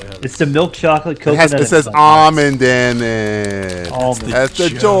almond joy has. It's the milk chocolate It, coconut. it says and almond in it. Almond. That's the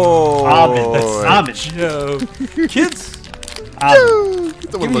joke. joy. Almond. That's almond. Joke. Kids, Almond.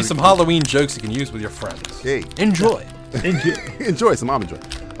 give me some Halloween jokes you can use with your friends. Hey, Enjoy. enjoy some almond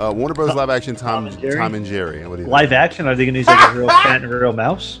joy. Warner Brothers live action Tom and Jerry? Tom and Jerry. What do you Live action? Are they going to use like a real cat and a real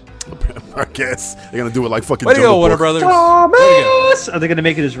mouse? think? I guess they're gonna do it like fucking. Way to go, Jungle Warner Book. Brothers. Way to go. Thomas! Are they going to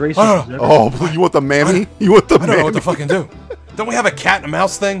make it as racist as ever? Oh, you want the mammy? You want the I don't know mammy? what to fucking do. Don't we have a cat and a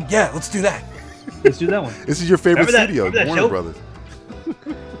mouse thing? Yeah, let's do that. Let's do that one. This is your favorite Remember that- studio, remember that Warner show?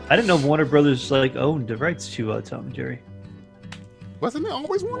 Brothers. I didn't know Warner Brothers like owned the rights to Tom and Jerry. Wasn't it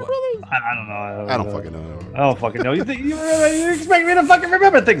always Warner Brothers? I don't know. I don't fucking know. I don't fucking know. You expect me to fucking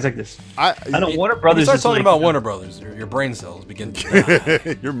remember things like this? I know Warner When you Brothers. start is talking like, about Warner Brothers, your brain cells begin to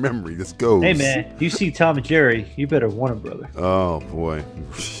die. Your memory just goes. Hey man, you see Tom and Jerry, you better Warner Brother. Oh boy,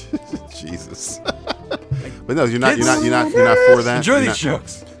 Jesus. But no, you're not for that. Enjoy You're these not-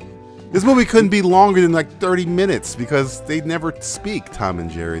 jokes. This movie couldn't be longer than like 30 minutes because they never speak. Tom and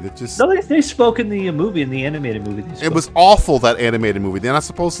Jerry. That just. No, they spoke in the movie, in the animated movie. They spoke. It was awful, that animated movie. They're not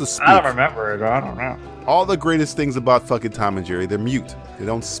supposed to speak. I don't remember it. I don't know. All the greatest things about fucking Tom and Jerry, they're mute. They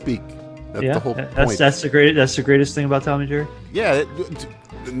don't speak. That's Yeah, the whole point. that's the great. That's the greatest thing about Tom and Jerry. Yeah.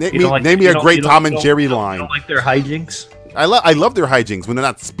 Name You don't like- me you a don't- great you don't- Tom you and don't- Jerry you don't- line. You don't like their hijinks. I love their hijinks when they're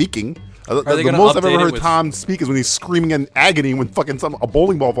not speaking. The they gonna most I've update ever it heard with- Tom speak is when he's screaming in agony when fucking a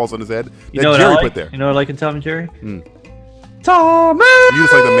bowling ball falls on his head You that know what Jerry I like? put there. You know what I like in Tom and Jerry? You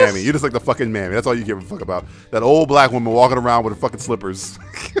just like the mammy. You just like the fucking mammy. That's all you give a fuck about. That old black woman walking around with her fucking slippers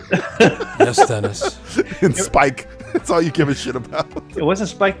Yes, Dennis. and Spike. That's all you give a shit about. It wasn't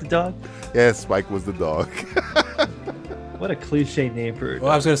Spike the dog. Yeah, Spike was the dog. What a cliche name for.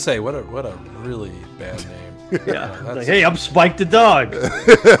 Well, I was gonna say, what a really bad name. Yeah. that's- Like, hey, I'm Spike the dog.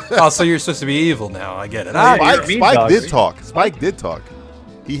 Oh, so you're supposed to be evil now? I get it. Yeah, Spike, you're a mean Spike dog, did right? talk. Spike did talk.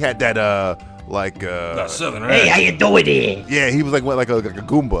 He had that Southern Hey, how you doing there? yeah, he was like what, like a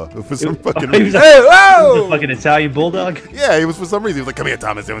Goomba for some fucking He was reason. like, whoa! fucking Italian bulldog. Yeah, he was for some reason. He was like, "Come here,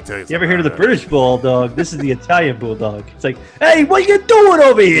 Thomas. I'm gonna tell you." You ever heard of the British bulldog? This is the Italian bulldog. It's like, hey, what you doing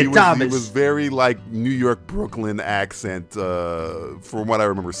over here, He Thomas? was very like New York Brooklyn accent. From what I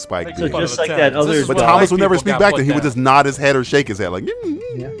remember, Spike So did. just like Italian. that other. This is But what Thomas white would never people speak got back put then. He would down. just nod his head or shake his head like,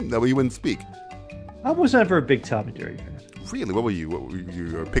 Yeah. no, but he wouldn't speak. I was never a big Tom and Jerry fan. Really? What were you?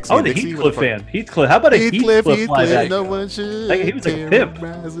 A Pixie I was and a Dixie? Heathcliff fan. Heathcliff. How about a Heathcliff, live action? no one should. Like, he was like a pimp.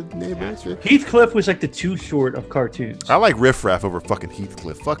 terrorize a neighborhood. Heathcliff was like the Too Short of cartoons. I like Riff Raff over fucking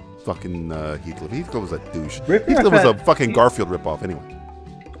Heathcliff. Fuck fucking Heathcliff. Heathcliff was a douche. Riff Raff Heathcliff was a had- fucking Garfield ripoff anyway.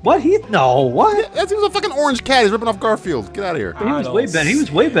 What Heath? No, what? He was a fucking orange cat. He's ripping off Garfield. Get out of here. He was way better. He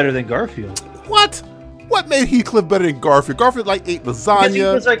was way better than Garfield. What? What made Heathcliff better than Garfield? Garfield like ate Because lasagna. he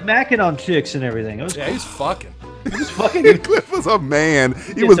was like macking on chicks and everything. It was, Yeah, he's fucking. he was fucking. Heathcliff was a man.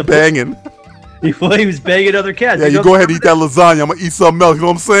 He It's was a- banging. He was banging other cats. Yeah, you go ahead and eat that lasagna. I'm gonna eat something else. You know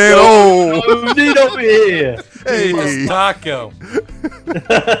what I'm saying? Oh, Oh, need over here. hey, This taco.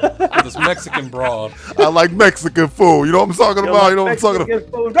 This Mexican broad. I like Mexican food. You know what I'm talking about? You know what I'm talking about?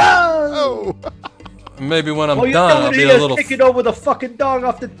 Mexican food. Ah! Oh, Maybe when I'm Oh, you done, know I'll what be he a is little. kicking over the fucking dog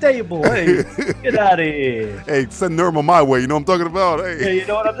off the table. Hey, get out of here. hey, send Norma my way. You know what I'm talking about? Yeah, Hey, you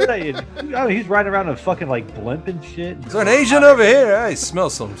know what I'm saying? I mean, he's riding around in fucking like blimp and shit. Is there an Asian over here? I smell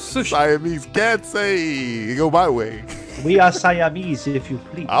some sushi. Siamese cats. Hey, you go my way. We are Siamese, if you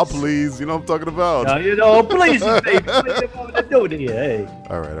please. I'll please. You know what I'm talking about? Now, you know, please, baby. Please, what to do here, hey.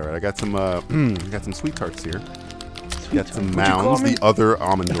 All right. I got some. Got some sweet tarts here. Got some What'd you call mounds. me? The other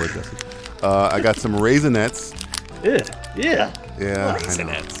almond joy, Jesse. I got some raisinets. Yeah. Yeah,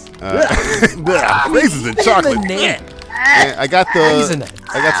 raisinets. Raisins and chocolate. And I got Raisinets.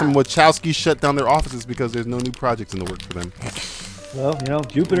 I got some Wachowski shut down their offices because there's no new projects in the works for them. Well, you know,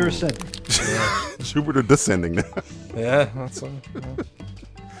 Jupiter ascending. Jupiter descending now. Yeah, that's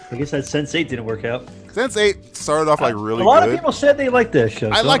I guess that Sense8 didn't work out. Sense8 started off like really A lot good. of people said they liked that show.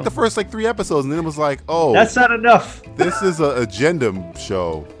 I so liked the first like 3 episodes, and then it was like, oh, That's not enough. this is a agenda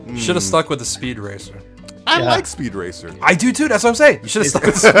show. should have stuck with the Speed Racer. I Yeah. like Speed Racer. I do too. That's what I'm saying. You should have stuck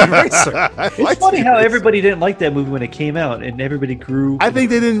with the Speed Racer. I It's like funny Speed how Racer. everybody didn't like that movie when it came out, and everybody grew. I think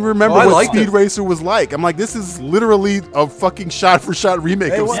they didn't remember Oh, I what liked Speed it. Racer was like. I'm like, this is literally a fucking shot-for-shot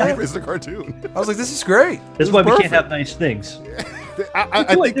remake Hey, of what? Speed Racer cartoon. I was like, this is great. That's it's why we perfect. can't have nice things. I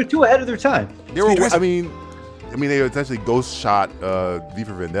think They're too ahead of their time. they were. Speed Racer. I mean, they essentially ghost shot V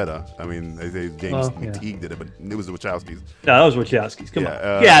for Vendetta. I mean, they say James Oh, yeah. McTeague did it, but it was the Wachowskis. No, that was Wachowski's. Come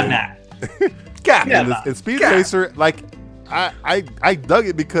Yeah, on. Yeah, nah. God, Yeah. And Speed Racer, like, I dug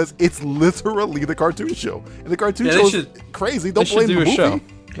it because it's literally the cartoon show, and the cartoon Yeah, show they is should- crazy. they Don't should blame do the a movie. show.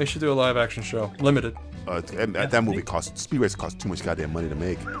 They should do a live action show, limited. And that movie cost Speed Racer cost too much goddamn money to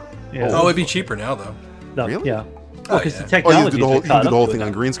make. Yeah. Oh, it'd be cheaper now though. No, really? Yeah. Oh, Because yeah. the Oh, technology. you did the whole thing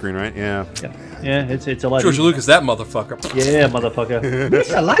on green screen, right? Yeah. Yeah, it's a lot. George easier. Lucas, that motherfucker. Yeah, motherfucker.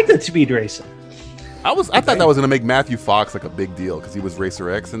 Yes, I like that Speed Racer. I thought that was gonna make Matthew Fox like a big deal because he was Racer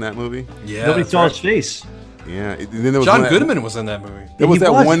X in that movie. Yeah. Nobody that's saw right. his face. Yeah. And then there was John one- Goodman was in that movie. There was He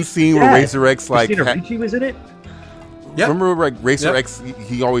that one scene where Yeah. Racer X like. Christina had- Ricci was in it. Yeah. Remember, like Racer Yep. X,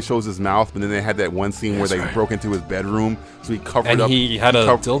 he always shows his mouth, but then they had that one scene where That's they right. broke into his bedroom, so he covered And up. he had a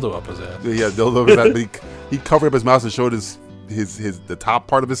cov- dildo up his ass. Yeah, dildo. But he covered up his mouth and showed his the top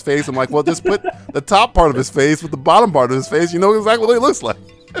part of his face. I'm like, well, just put the top part of his face with the bottom part of his face. You know exactly what he looks like.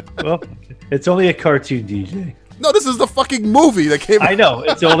 Well, it's only a cartoon, DJ. No, this is the fucking movie that came. I know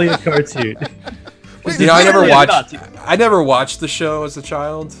it's only a cartoon. You know, I never Yeah, watched. not- I never watched the show as a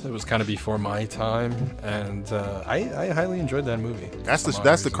child. It was kind of before my time, and I highly enjoyed that movie. That's for some the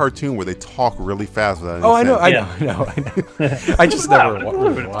odd cartoon where they talk really fast without any Oh, I know, sense. I know. I just never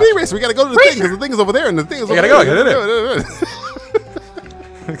watched. Speed Racer, we gotta go to the thing because the thing is over there and the thing is We over gotta there. go,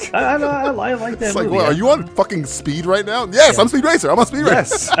 I like that It's like, movie. well, are you on fucking Speed right now? Yes, I'm Speed Racer. I'm on Speed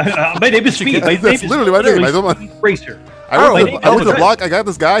Racer. Yes. My name is Speed. My name That's is literally my name. I don't want- Speed Racer. I went to the Joel. block. I got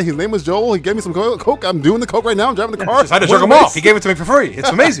this guy. His name was Joel. He gave me some coke. I'm doing the coke right now. I'm driving the car. Just had to jerk him off. He gave it to me for free. It's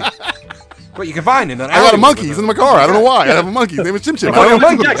amazing. What you can find in an I got a monkey. He's in my car. I don't know why. I have a monkey. His name is Chim Chim. I don't know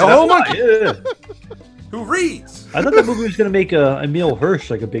monkey. Jackson, A whole that's monkey. why, yeah. Who reads? I thought that movie was going to make Emil Hirsch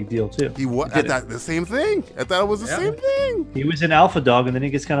like a big deal too. He was the same thing. I thought it was the same thing. He was in Alpha Dog, and then he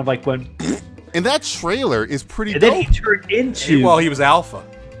gets kind of like went, And that trailer is pretty and dope. then he turned into. Well, he was alpha.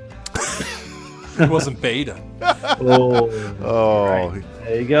 He wasn't beta. Oh,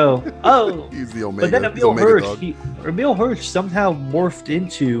 There you go. Oh, he's the Omega. but then He's Emil Omega Hirsch, dog. Emil Hirsch somehow morphed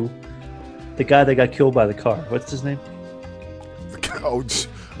into the guy that got killed by the car. What's his name?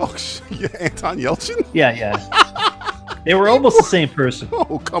 Yeah, Anton Yelchin? Yeah. They were almost the same person.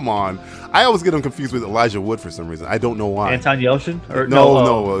 Oh, come on. I always get him confused with Elijah Wood for some reason. I don't know why. Anton Yelchin? Or, Emil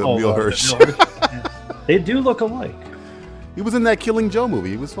Hirsch. Emil Hirsch. Yeah. They do look alike. He was in that Killing Joe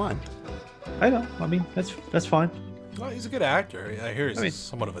movie. He was fine. I know. I mean, that's fine. Well, he's a good actor. I hear he's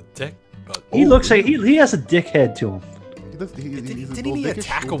somewhat of a dick. But He looks like he has a dick head to him. didn't he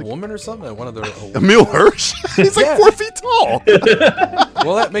attack a woman or something at one of their? Emil Hirsch? He's like 4 feet tall.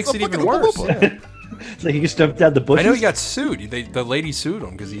 Well, that makes it even worse. Yeah. It's like he just jumped out the bushes. I know he got sued. The lady sued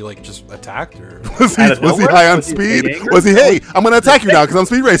him because he just attacked her. Was he high on speed? Was he, hey, I'm going to attack you now because I'm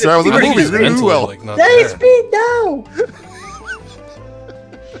Speed Racer. I was in the movies. Really do well. Hey, Speed, no!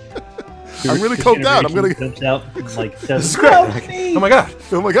 I'm really coked out. I'm going to... Jumps out and, like, says, Oh my god!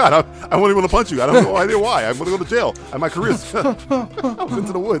 Oh my God, I won't even want to punch you. I don't know idea why. I'm going to go to jail. My career's I was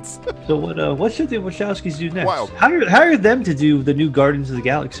into the woods. So what should the Wachowskis do next? Wild. Hire them to do the new Guardians of the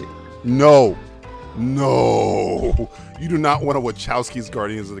Galaxy. No. You do not want a Wachowski's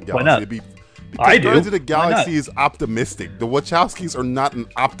Guardians of the Galaxy. Why not? Because I do. Guardians of the Why Galaxy not? is optimistic. The Wachowskis are not an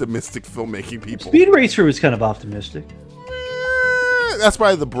optimistic filmmaking people. Speed Racer was kind of optimistic. That's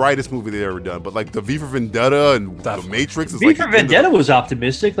probably the brightest movie they've ever done. But like the V for Vendetta and The Matrix is V like for the end of- Vendetta was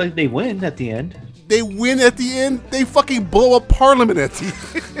optimistic, like they win at the end. They win at the end. They fucking blow up Parliament at the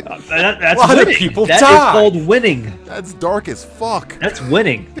end. That's A lot of winning. people That is die. called winning. That's dark as fuck. That's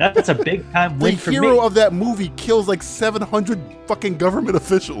winning. That's a big time The win for hero me. of that movie kills like 700 fucking government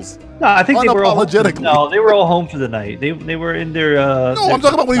officials. No, I think they were all home for, Unapologetically. no, they were all home for the night. They were in their. No, their I'm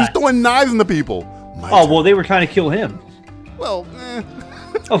talking about when he was class. throwing knives into people. Oh well, they were trying to kill him. Well,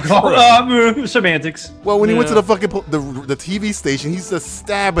 Semantics. Well, when he went to the fucking the TV station, he's just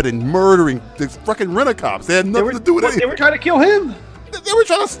stabbing and murdering the fucking rent-a-cops. They had nothing to do with it. They were trying to kill him. They were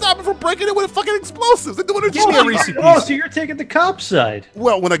trying to stop him from breaking it with fucking explosives. They're doing their Give me a job. Reese's Oh, so you're taking the cop side.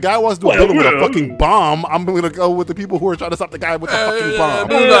 Well, when a guy wants to do a with a fucking bomb, I'm going to go with the people who are trying to stop the guy with the fucking bomb.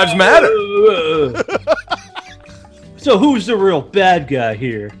 Blue lives matter. So who's the real bad guy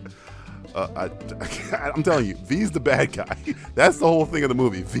here? I'm telling you, V's the bad guy. That's the whole thing of the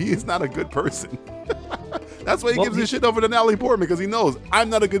movie. V is not a good person. That's why he gives his shit over to Natalie Portman, because he knows I'm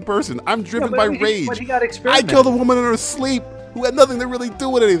not a good person. I'm driven by rage. But he got I experimented. killed a woman in her sleep who had nothing to really do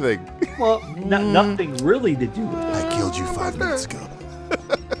with anything. Well, nothing really to do with it. I killed you 5 minutes ago.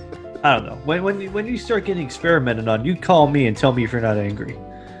 I don't know. When you start getting experimented on, you call me and tell me if you're not angry.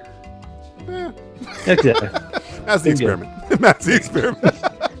 Exactly. That's the experiment. That's the experiment.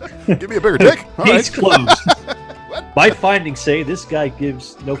 Give me a bigger dick. All Case right. closed. My findings say this guy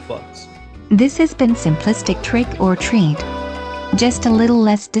gives no fucks. This has been Simplistic Trick or Treat. Just a little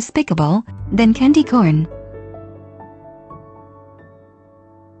less despicable than candy corn.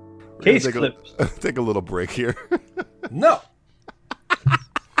 Case Take clips. take a little break here. No.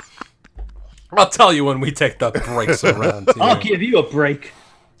 I'll tell you when we take the breaks around here. I'll give you a break.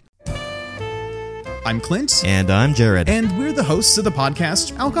 I'm Clint. And I'm Jared. And we're the hosts of the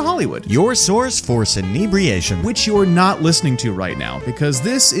podcast Alcohollywood, Your source for inebriation. which you're not listening to right now because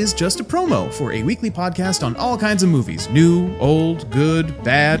this is just a promo for a weekly podcast on all kinds of movies. New, old, good,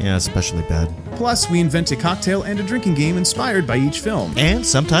 bad. Yeah, especially bad. Plus, we invent a cocktail and a drinking game inspired by each film. And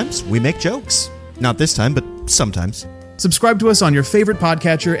sometimes we make jokes. Not this time, but sometimes. Subscribe to us on your favorite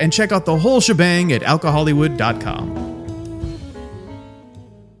podcatcher and check out the whole shebang at alcohollywood.com.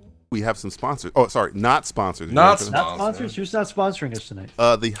 We have some sponsors. Oh, sorry, not sponsors. Not Not Sponsor. sponsors. Who's not sponsoring us tonight?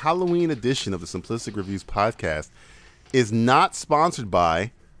 The Halloween edition of the Simplistic Reviews podcast is not sponsored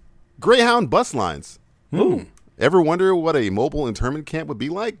by Greyhound Bus Lines. Ooh. Ever wonder what a mobile internment camp would be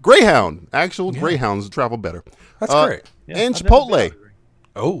like? Greyhound. Actual Greyhounds travel better. That's great. Yeah, And I've never Chipotle. been.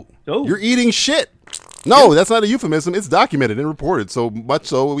 Oh. Oh, You're eating shit. No, that's not a euphemism. It's documented and reported. So much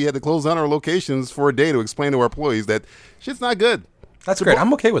so, we had to close down our locations for a day to explain to our employees that shit's not good. That's great.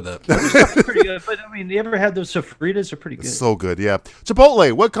 I'm okay with that. pretty good. But I mean, you ever had those sofritas? They're pretty good. So good, yeah.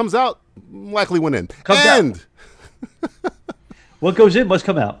 Chipotle, what comes out likely went in. Comes out. What goes in must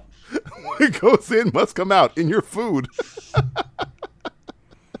come out. What goes in must come out in your food.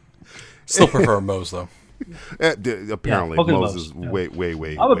 Still prefer Moe's though. Apparently, Pocono Moe's Moe's, is yeah.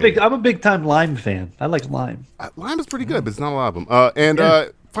 way. I'm a big time lime fan. I like lime. Lime is pretty good, but it's not a lot of them.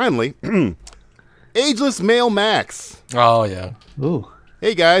 Finally, Ageless Male Max. Oh yeah. Ooh.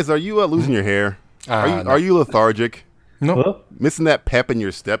 Hey guys, are you losing your hair? No. Are you lethargic? Nope. Oh. Missing that pep in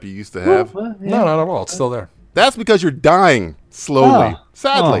your step you used to have? Well, yeah. No, not at all. It's still there. That's because you're dying slowly, Oh.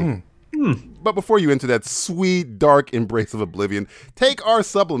 sadly. But before you enter that sweet, dark embrace of oblivion, take our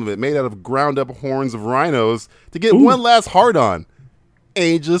supplement made out of ground-up horns of rhinos to get one last hard-on.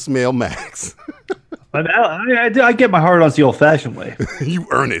 Ageless Male Max. I get my hard-ons the old-fashioned way. You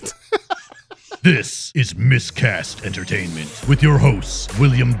earn it. This is Miscast Entertainment with your hosts,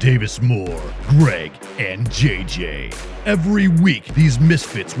 William Davis Moore, Greg, and JJ. Every week, these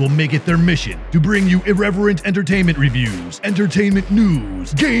misfits will make it their mission to bring you irreverent entertainment reviews, entertainment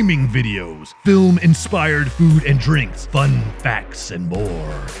news, gaming videos, film-inspired food and drinks, fun facts, and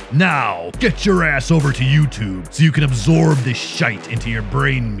more. Now, get your ass over to YouTube so you can absorb this shite into your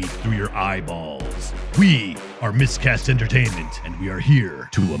brain meat through your eyeballs. We are Miscast Entertainment, and we are here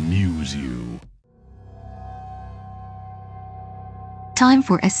to amuse you. Time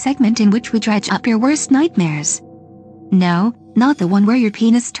for a segment in which we dredge up your worst nightmares. No, not the one where your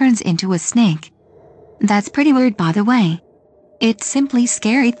penis turns into a snake. That's pretty weird, by the way. It's simply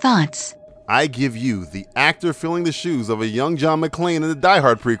scary thoughts. I give you the actor filling the shoes of a young John McClane in the Die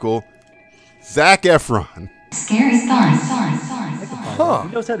Hard prequel, Zac Efron. Scary thoughts.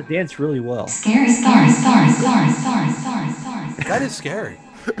 He knows how to dance really well. Scary thoughts. That is scary.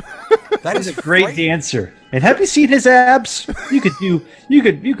 That He's is a great frightening. dancer. And have you seen his abs? You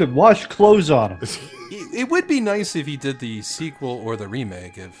could wash clothes on him. It would be nice if he did the sequel or the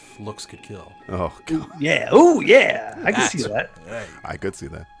remake if looks could kill. Oh, God. Yeah. Oh, yeah. I can see that. Right. I could see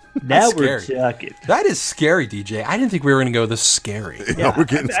that. Now That's we're scary. talking. That is scary, DJ. I didn't think we were going to go this scary. Yeah, we're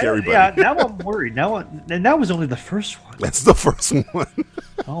getting scary, buddy. Yeah, now I'm worried. And that was only the first one. That's the first one.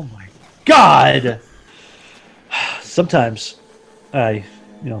 Oh my God! Sometimes I,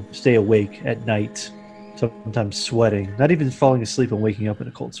 stay awake at night. Sometimes sweating, not even falling asleep and waking up in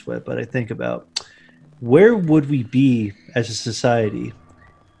a cold sweat. But I think about where would we be as a society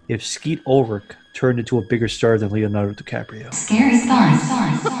if Skeet Ulrich turned into a bigger star than Leonardo DiCaprio? Scary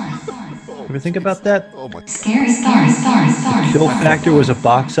thoughts. Ever think about that? Oh, my God. Scary thoughts. Chill Factor was a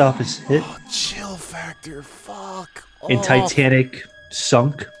box office hit, Chill Factor. Fuck. and Titanic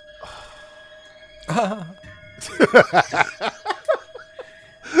sunk.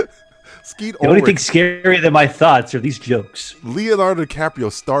 Skeet The only thing Ulrich, scarier than my thoughts are these jokes. Leonardo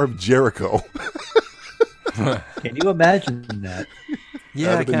DiCaprio, star of Jericho. Can you imagine that?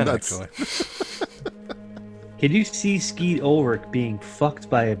 Yeah, I That'd have been can nuts. actually. Can you see Skeet Ulrich being fucked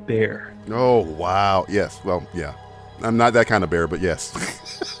by a bear? Oh, wow. Yes. Well, yeah. I'm not that kind of bear, but yes.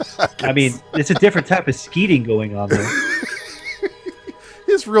 I mean, it's a different type of skeeting going on there.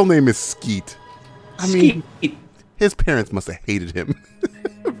 His real name is Skeet. I mean, Skeet. his parents must have hated him.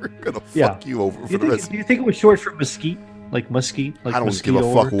 We're gonna fuck you over for the rest. Do you think it was short for mesquite? Like mesquite? Like I don't Mesquite give a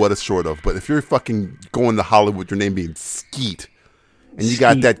fuck Ulrich? what it's short of, but if you're fucking going to Hollywood, your name being Skeet, and you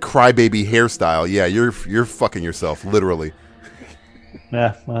got Skeet. that crybaby hairstyle, yeah, you're fucking yourself, literally.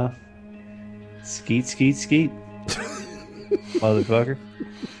 Yeah, well. Skeet. Motherfucker.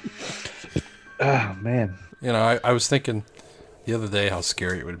 Oh, man. I was thinking the other day how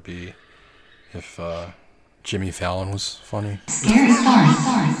scary it would be if Jimmy Fallon was funny. Scary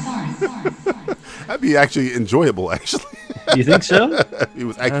thoughts. That'd be actually enjoyable, actually. You think so? It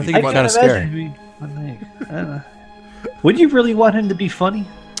was I actually think it's funny. kinda scary. I don't know. Would you really want him to be funny?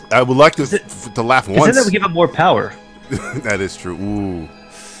 I would like to laugh Because then once. that would give him more power. That is true. Ooh,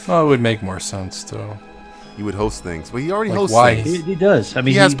 Oh, it would make more sense too. he would host things. Well, he already Like hosts why? things. He does. I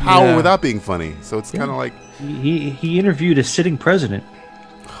mean, He has power yeah. without being funny, so it's kind of like He interviewed a sitting president.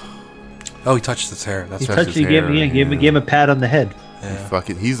 Oh, he touched his hair. That's He right. touched. He gave him a pat on the head.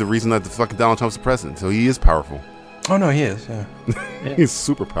 he's the reason that the fucking Donald Trump's the president. So he is powerful. Oh no, he is. Yeah, He's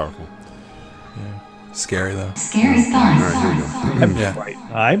super powerful. scary though. Scary thoughts. All right, here we go. I'm Yeah.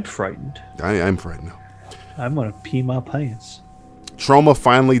 frightened. I'm frightened. I'm frightened now. I'm gonna pee my pants. Trauma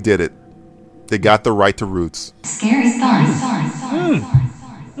finally did it. They got the right to Roots. Scary thoughts.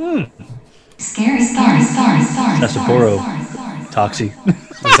 Scary thoughts. Sapporo. Toxie.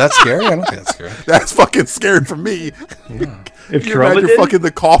 Is that scary? I don't think that's scary. That's fucking scary for me. If You Trauma imagine did, fucking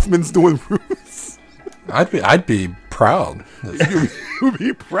the Kaufmans doing Roots. I'd be proud. You'd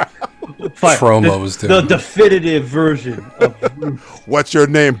be proud. fine. Trauma was doing the it. definitive version of What's your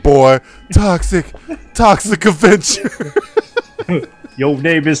name, boy? Toxic Avenger. Your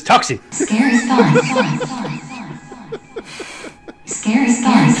name is Toxie. Scary stories. Scary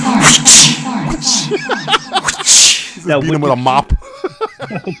stories. Now, Beat him with a mop.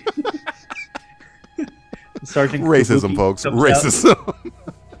 Sergeant Racism, Kabuki folks. comes out. Racism.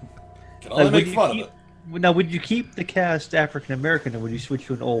 Can only Like, make would fun of you it. Now, would you keep the cast African American, or would you switch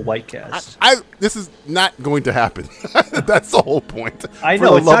to an old white cast? This is not going to happen. That's the whole point. I For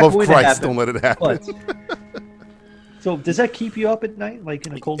know, the it's love not of going to Christ, happen, don't let it happen. But, so, does that keep you up at night, like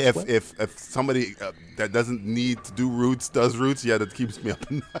in a cold sweat? If somebody that doesn't need to do roots does roots, yeah, that keeps me up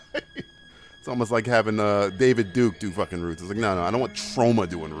at night. It's almost like having David Duke do fucking roots. It's like, no, I don't want Trauma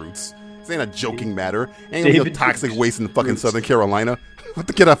doing roots. This ain't a joking matter. Ain't no David toxic Duke's waste in fucking roots. Southern Carolina.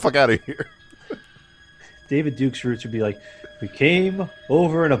 Get the fuck out of here. David Duke's roots would be like, we came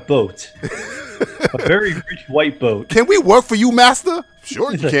over in a boat, a very rich white boat. Can we work for you, master?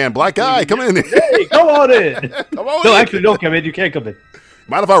 Sure you can. Black guy, come in. Hey, come on in. Come on No, in. actually, don't come in. You can't come in.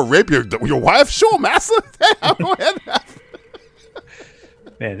 Mind if I rape your wife? Sure, master. Hey, go ahead.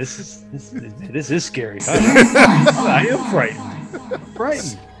 Man, this is scary. I am frightened. I'm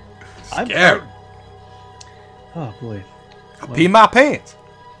frightened. I'm Scared. frightened. Oh boy. Pee my pants.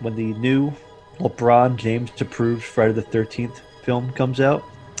 When the new LeBron James approved Friday the 13th film comes out,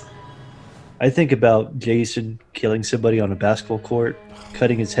 I think about Jason killing somebody on a basketball court,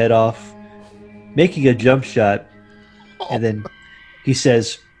 cutting his head off, making a jump shot, and then he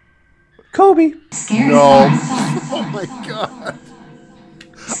says, Kobe. Scary No. stories. Oh my god.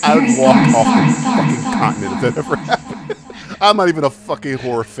 I would walk off the fucking continent if that ever happened. I'm not even a fucking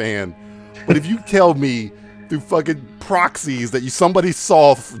horror fan. But if you tell me through fucking proxies that somebody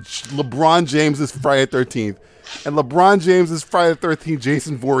saw LeBron James's Friday the 13th and LeBron James's Friday the 13th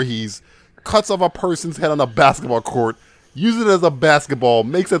Jason Voorhees cuts off a person's head on a basketball court, uses it as a basketball,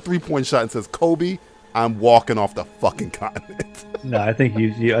 makes a 3-point shot and says, Kobe, I'm walking off the fucking continent. No, I think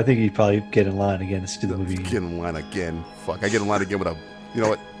you probably get in line again to see the movie. Get in line again. Fuck, I get in line again with a, you know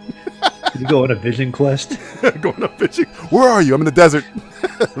what? You go on a vision quest. Going up fishing. Where are you? I'm in the desert.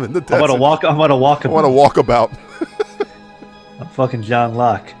 I'm in the desert. I'm gonna walk. I want to walk about. I'm fucking John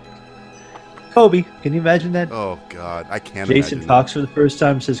Locke. Kobe, can you imagine that? Oh God, I can't. Jason imagine talks for the first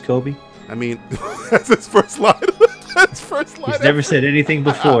time, says Kobe. that. I mean, that's his first line. That's his first line. He's never said anything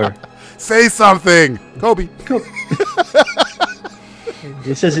before. Say something, Kobe.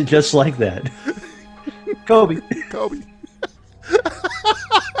 He says it just like that. Kobe. Kobe.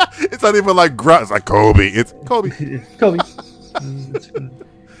 It's not even like grunt. It's like Kobe. It's Kobe. Kobe.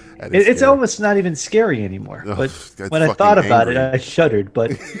 That is It's scary. almost not even scary anymore. Ugh, But that's when I fucking thought about angry. it, I shuddered.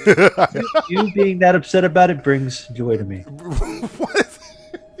 But you being that upset about it brings joy to me. What?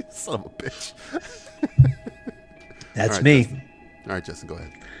 You son of a bitch. That's All right, me. Justin. All right, Justin, go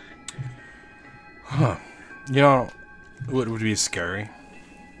ahead. You know what would be scary?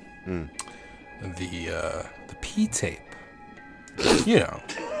 Hmm. The P tape. You know,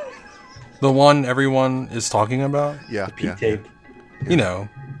 the one everyone is talking about. Yeah, yeah. P-tape. You know,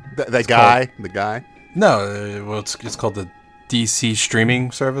 That guy, the guy. no, well, it's called the DC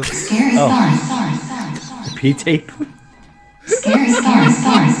streaming service. Scary The P-tape. stories. Scary stories.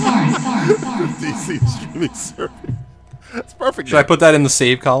 DC streaming service. That's perfect. Should I put that in the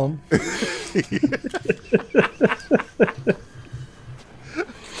save column?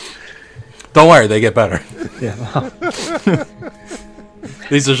 Don't worry, they get better. Yeah.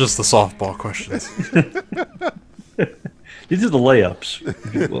 These are just the softball questions. These are the layups,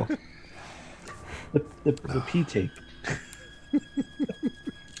 if you will. The P-tape.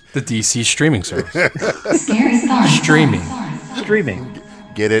 The DC streaming service. Scary stories. Streaming. Streaming.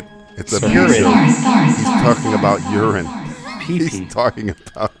 Get it? It's a Scary pee joke. stories. He's talking about urine. Pee-pee. He's talking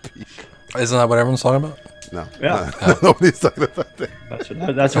about pee. Isn't that what everyone's talking about? No. Yeah. No. Nobody's talking about that. That's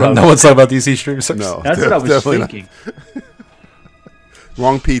what I was, No one's talking about DC streaming service. No. that's what I was definitely not. thinking.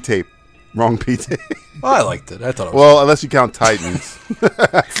 Wrong P tape. Wrong P tape. Well, I liked it. I thought it was. Well, unless you count Titans.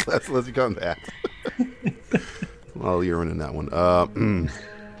 That's unless you count that. Well, you're in that one.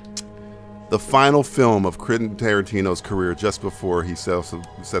 The final film of Quentin Tarantino's career just before he sets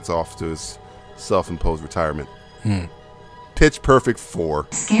off to his self-imposed retirement. Pitch Perfect 4.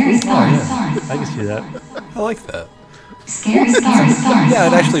 Scary stories. I can see that. I like that. Scary stories. Yeah,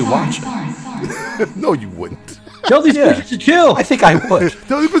 I'd actually watch it. No, you wouldn't. Tell these bitches to chill. I think I would.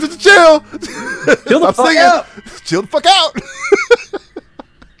 Tell these bitches to chill. Chill the Stop fuck singing. out. Chill the fuck out.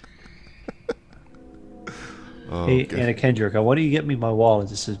 Oh, Hey, God. Anna Kendrick, why don't you get me my wallet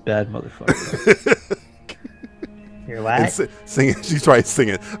that says bad motherfucker? You're And what? sing it. She's trying to sing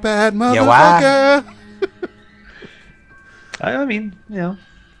it. Bad Yeah, why? motherfucker. I mean,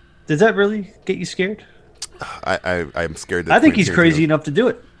 does that really get you scared? I'm scared that I think he's Quentin crazy Tarantino- enough to do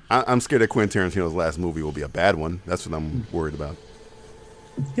it. I'm scared that Quentin Tarantino's last movie will be a bad one. That's what I'm worried about.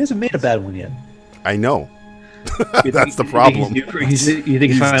 He hasn't made a bad one yet. I know. You That's the think problem. You think he's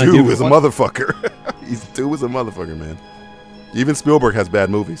He's trying to due do as a one? motherfucker. He's due as a motherfucker, man. Even Spielberg has bad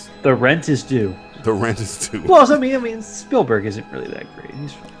movies. The Rent is due. The Rent is due. Well, I mean, Spielberg isn't really that great.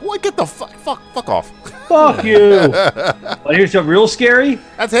 He's What? Get the fuck off. fuck you. Well, here's something real scary.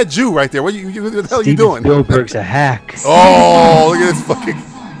 That's Head Jew right there. What the hell are you Steven doing? Spielberg's a hack. Oh, look at this fucking.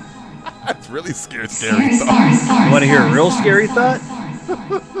 That's really scary thought. You want to hear a real scary thought?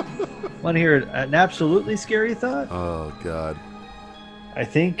 Want to hear an absolutely scary thought? Oh God. I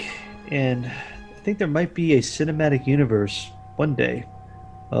think there might be a cinematic universe one day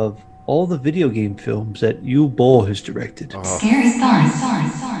of all the video game films that Uwe Boll has directed. Scary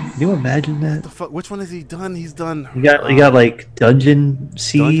thought. Can you imagine that? The fuck? Which one has he done? He's done. You got like Dungeon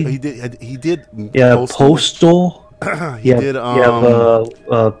Siege. He did. He did. Yeah, Postal. He did. You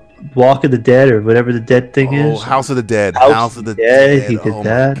have Walk of the Dead or whatever the dead thing Oh, is. House of the Dead. House of the Dead. He did Oh,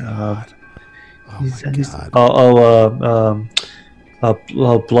 that. My God.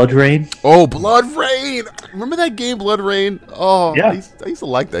 Blood Rain. Oh, Blood Rain! Remember that game, Blood Rain? Oh, Yeah. I used to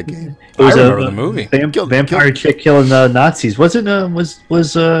like that game. It was I remember the movie. Vampire chick killing Nazis. Wasn't was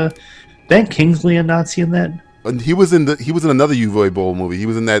Ben Kingsley a Nazi in that? And he was in another Uwe Boll movie. He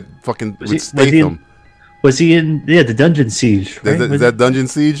was in that fucking Was with he in- Statham. Was he in the Dungeon Siege? Right? Is that Dungeon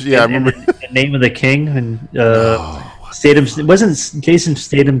Siege? Yeah, I remember. And the Name of the King and Statham's wasn't Jason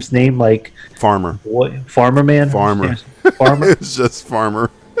Statham's name like Farmer. what, Farmer Man? Farmer. Yeah, Farmer. It's just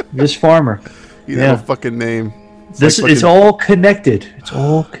Farmer. Just Farmer. He didn't Yeah. have a fucking name. This like it's fucking- all connected. It's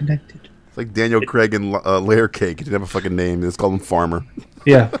all connected. It's like Daniel Craig and Layer Cake. He didn't have a fucking name. They just called him Farmer.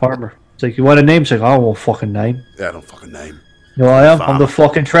 Yeah, Farmer. It's like you want a name? It's like I don't want a fucking name. Yeah, I don't fucking name. You know what I am? I'm Farmer. the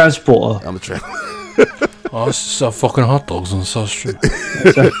fucking transporter. I'm a tramp. Oh, it's sell fucking hot dogs on South Street.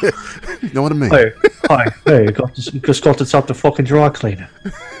 You know what I mean? Hey, you just got this out the fucking dry cleaner.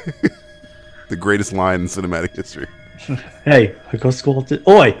 The greatest line in cinematic history. Hey, I just got this.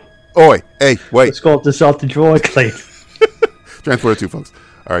 Oi, Oi, hey, wait. just got this out the dry cleaner. Transporter 2, folks.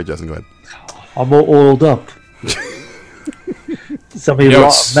 All right, Justin, go ahead. I'm all oiled up. Somebody You know, lot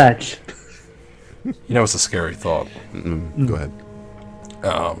it's- match. You know, it's a scary thought. Go ahead.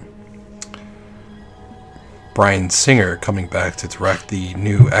 Bryan Singer coming back to direct the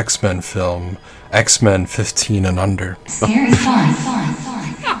new X-Men film, X-Men 15 and Under. Scary thought.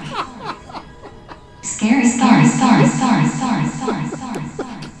 Scary thought.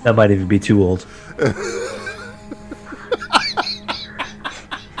 That might even be too old.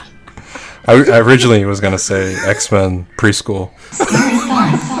 I originally was going to say X-Men preschool.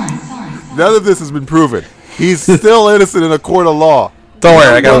 None of this has been proven. He's still innocent in a court of law. Don't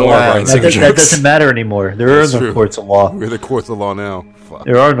worry, I got more Bryan That, Singer that jokes. doesn't matter anymore. There are That's no true. courts of law. We're in the courts of law now. Fuck.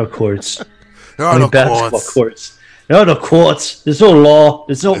 There are no courts. There are no basketball courts. courts. There are no courts. There's no law.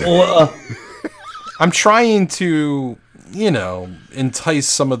 There's no order. I'm trying to, entice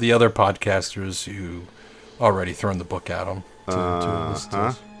some of the other podcasters who already thrown the book at them. To listen to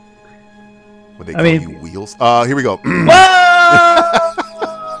us. What they I call mean- you, wheels? Here we go.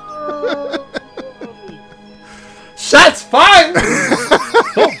 Shots fired!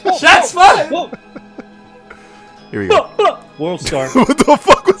 Shots fired! Here we go. World Star. What the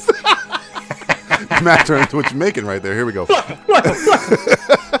fuck was that? Matt turned into what you're making right there. Here we go.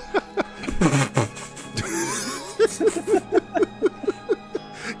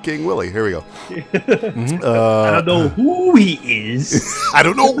 King Willie. Here we go. I don't know who he is, I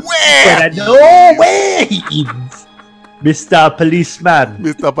don't know but where. I know where he is. Mr. Policeman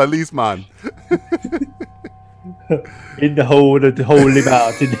Mr. Policeman. in the hole of the Holy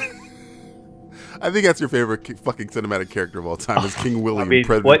Mountain. I think that's your favorite fucking cinematic character of all time is King Willie I mean, in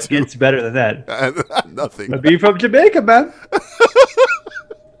Predator what 2. gets better than that? Nothing. I be from Jamaica, man. A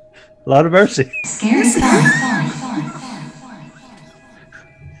lot of mercy. Scary thought.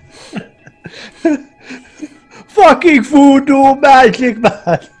 Fucking voodoo magic,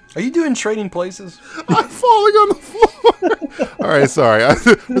 man. Are you doing Trading Places? I'm falling on the floor. All right, sorry.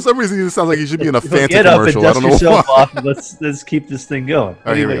 For some reason, it sounds like you should be in a Fanta Get up and commercial. I dust don't know yourself why. off. And let's keep this thing going. All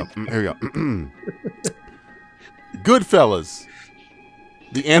right, here we go. Here we go. Goodfellas,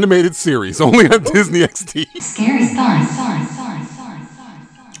 the animated series, only on Disney XD. Scary thought.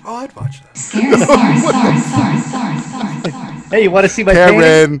 Oh, I'd watch that. Scary thought. Hey, you want to see my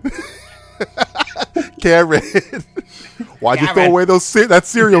pan? Karen. Why'd you throw away that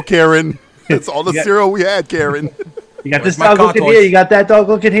cereal, Karen? That's all the Yeah. cereal we had, Karen. You got this my dog looking cockroach? here. You got that dog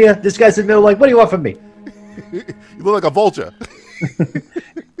looking here. This guy's in the middle like, what do you want from me? You look like a vulture.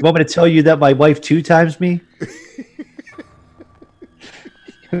 want me to tell you that my wife 2 times me?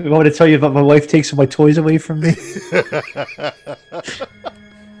 You want me to tell you about my wife takes my toys away from me?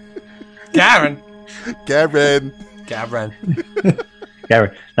 Garen. Gavin. Gavin.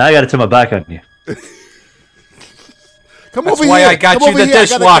 Gary, now I got to turn my back on you. Come That's over why here. I got Come you over the here. I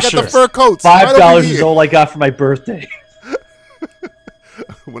got dishwasher. the fur coats. $5 right over is here. all I got for my birthday.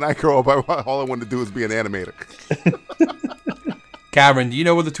 When I grow up, all I wanted to do is be an animator. Gavin, do you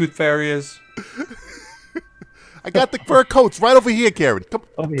know where the Tooth Fairy is? I got the fur coats right over here, Karen. Come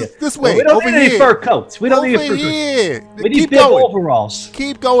Over here. this way. We don't over need any here. fur coats. We don't over need fur coats. here. We need Keep big going. overalls.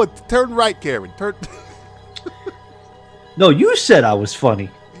 Keep going. Turn right, Karen. Turn. No, you said I was funny.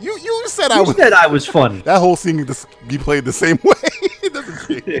 You said I You was. said I was funny. That whole scene can be played the same way. It doesn't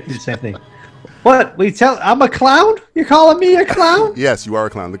change. The same thing. What? I'm a clown? You're calling me a clown? Yes, you are a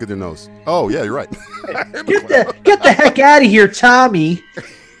clown. Look at your nose. Oh yeah, you're right. Get the heck out of here, Tommy.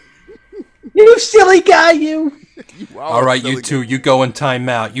 You silly guy, you. You are All right, silly you two, you go in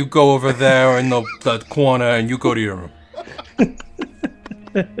timeout. You go over there in the corner and you go to your room.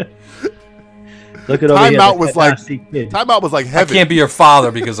 Look at over here. Timeout was like nasty kid. timeout was like I heaven. can't be your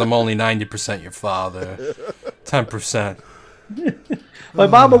father because I'm only 90% your father. 10%. My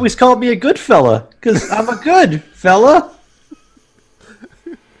mom always called me a good fella because I'm a good fella.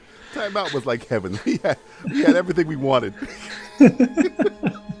 Timeout was like heaven. We had everything we wanted.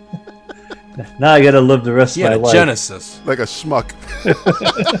 Now I got to live the rest He of had my a life. Genesis. Like a schmuck.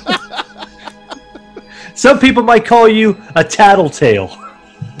 Some people might call you a tattletale.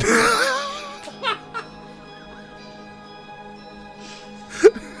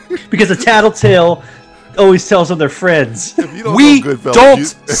 Because a tattletale always tells on their friends. If you don't We know Goodfellas, don't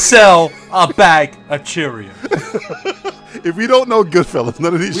sell a bag of Cheerios. if you don't know Goodfellas,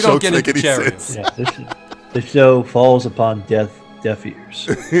 none of these We don't jokes get make into any Cheerios. sense. Yeah, the show falls upon deaf ears.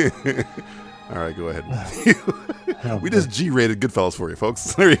 All right, go ahead. We just G-rated Goodfellas for you,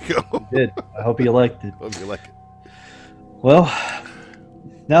 folks. There you go. Did. I hope you liked it. Hope you like it. Well,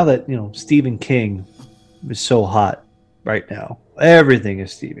 now that Stephen King is so hot right now, everything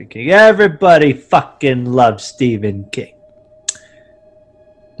is Stephen King. Everybody fucking loves Stephen King.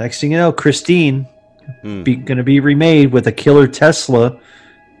 Next thing you know, Christine gonna be remade with a killer Tesla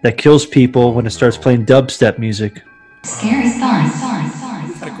that kills people when it starts playing dubstep music. Scary thoughts.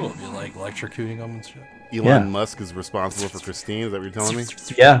 Kind of cool if you like electrocuting them and shit. Elon Yeah. Musk is responsible for Christine. Is that what you're telling me?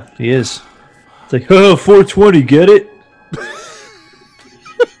 Yeah, he is. It's like, 420, get it?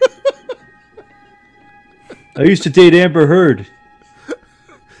 I used to date Amber Heard.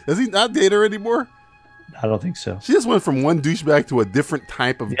 Does he not date her anymore? I don't think so. She just went from one douchebag to a different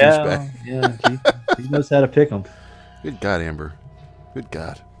type of douchebag. He knows how to pick them. Good God, Amber. Good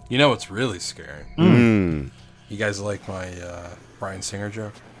God. You know what's really scary? Mm. You guys like my Bryan Singer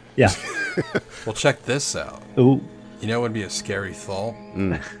joke? Yeah. Well, check this out. Ooh. You know what would be a scary thought?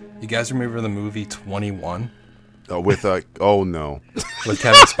 You guys remember the movie 21 With oh no. with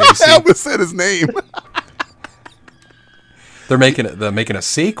Kevin I Spacey? almost said his name. They're making a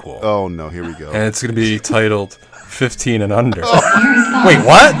sequel, Oh no, here we go. and it's going to be titled 15 and Under. Wait,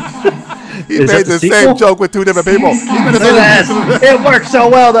 what? He Is made that the the sequel? same joke with two different people. He made the Look at same that. It works so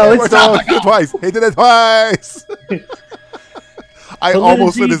well, though. It's joke twice. He did it twice. I But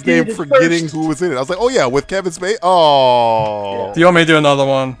almost said Lindsay his name did it forgetting first. who was in it. I was like, oh yeah, with Kevin Spacey. Oh. Do you want me to do another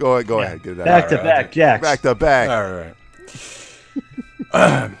one? Go ahead. Get it out. back to back, Jax. Back to back. All right.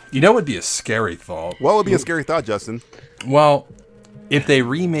 You know what would be a scary thought? What would be a scary thought, Justin? Well, if they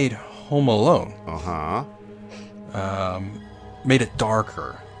remade Home Alone, made it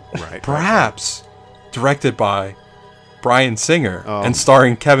darker, Right. perhaps directed by Bryan Singer Oh. and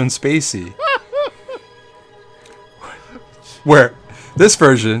starring Kevin Spacey, where this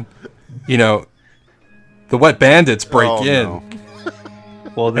version, the Wet Bandits break Oh, in. no.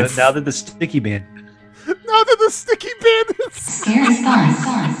 Well, now that the Sticky Man. Now they're the Sticky Bandits. Scary thoughts.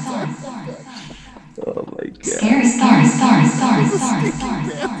 Oh, my God. Scary thoughts.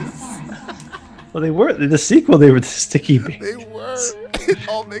 Well, they were. In the sequel, they were the Sticky Man. They were. It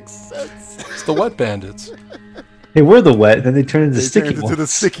all makes sense. It's the Wet Bandits. They were the wet, then they turned into They Sticky turned into the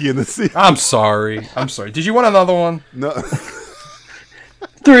ones. Sticky in the sea. I'm sorry. Did you want another one? No.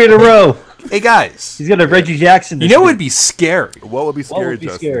 3 in a row. Hey, guys. He's got a Reggie Jackson. You know what would be scary? What would be What scary, would be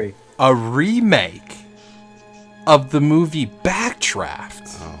Justin? scary? A remake of the movie Backdraft,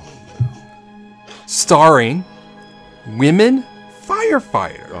 starring women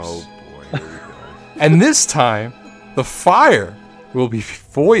firefighters. Oh boy. Here we go. And this time, the fire will be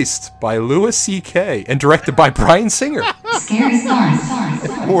voiced by Louis C.K. and directed by Bryan Singer. Scary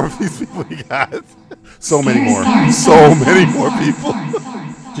thoughts. More of these people you got. So many more. So many more people.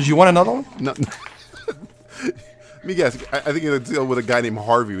 Did you want another one? No. Let me guess. I think you're going to deal with a guy named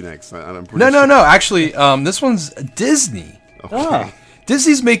Harvey next. I'm pretty No. sure. Actually, this one's Disney. Ah,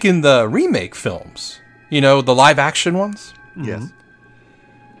 Disney's making the remake films. The live action ones. Yes.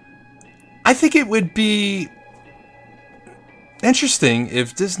 I think it would be interesting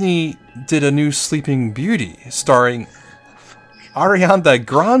if Disney did a new Sleeping Beauty starring Ariana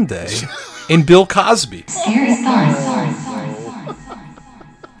Grande and Bill Cosby. Scary thoughts.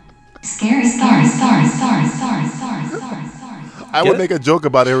 Scary thoughts. I would make a joke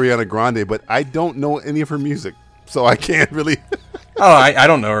about Ariana Grande, but I don't know any of her music, so I can't really. Oh, I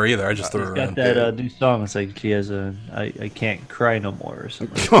don't know her either. I just threw her got in. that new song. It's like she has I can't cry no more or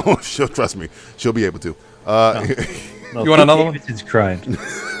something. Oh, she'll trust me. She'll be able to. No, You want another one? Davidson's crying.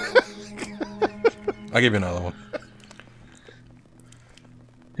 I'll give you another one.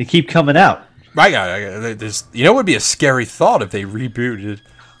 They keep coming out. Right, there's, it would be a scary thought if they rebooted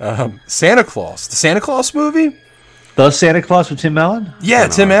Santa Claus. The Santa Claus movie? The Santa Claus with Tim Allen? Yeah,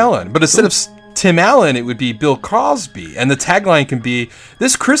 Tim Allen. But instead of Tim Allen, it would be Bill Cosby. And the tagline can be,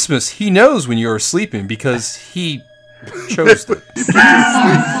 this Christmas, he knows when you're sleeping because he chose it. He's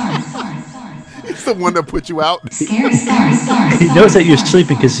the one that put you out. Scary thoughts. He knows that you're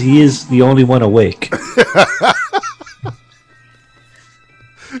sleeping because he is the only one awake.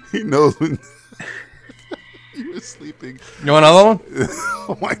 He knows when you were sleeping. You want another one?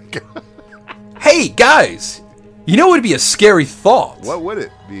 Oh, my God. Hey, guys! What would be a scary thought? What would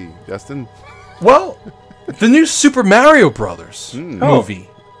it be, Justin? Well, the new Super Mario Brothers movie.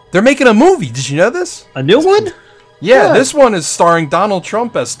 They're making a movie. Did you know this? A new one? Yeah, this one is starring Donald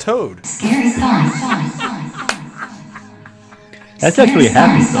Trump as Toad. Scary thoughts. That's actually a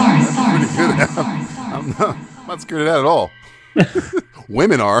happy thought. I'm not scared of that at all.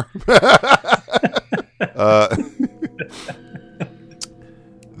 Women are.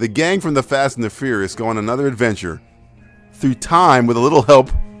 The gang from the Fast and the Furious go on another adventure through time with a little help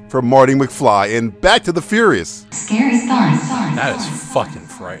from Marty McFly and Back to the Furious. Scary thoughts. That is fucking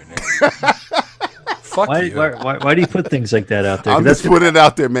frightening. Fuck Why do you put things like that out there? I'm just putting it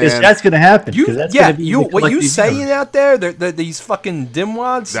out there, man. That's going to happen. 'cause that's gonna be the what you collective saying universe. out there? They're these fucking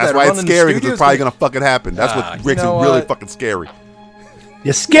dimwads. That's that why are it's running scary, the because it's studios. probably going to fucking happen. That's what you makes it know really what? fucking scary.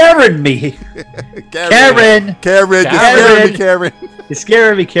 You're scaring me. Karen. You're scaring me, Karen. You're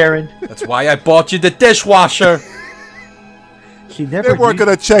scaring me, Karen. That's why I bought you the dishwasher. She They never weren't knew-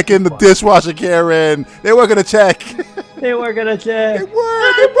 going to check in the dishwasher, Karen. They weren't going to check. They weren't going to check. They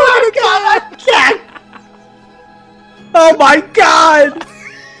weren't going to check. Oh my God.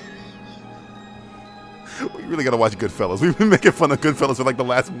 We really got to watch Goodfellas. We've been making fun of Goodfellas for like the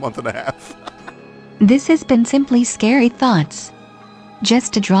last month and a half. This has been Simply Scary Thoughts.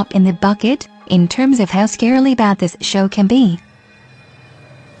 Just a drop in the bucket in terms of how scarily bad this show can be.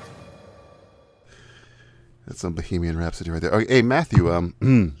 That's some Bohemian Rhapsody right there. Okay, hey, Matthew,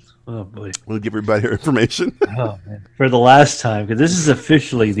 Oh boy. we'll give everybody your information. Oh man. For the last time, because this is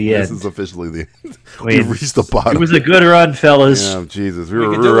officially the end. This is officially the end. I mean, We've reached the bottom. It was a good run, fellas. Yeah, Jesus. We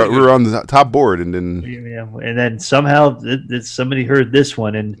can do were it. we were on the top board, and then Yeah, and then somehow somebody heard this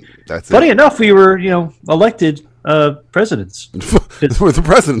one, and that's funny it. enough, we were elected presidents. We're the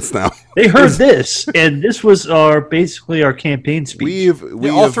presidents now. They heard this, and this was basically our campaign speech.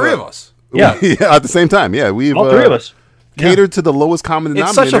 All three of us. Yeah. At the same time. Yeah, we've All three of us. catered to the lowest common It's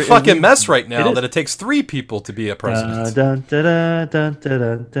denominator. such a fucking and mess right It now is. that it takes 3 people to be a president.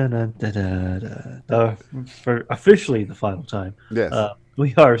 For officially the final time. Yes.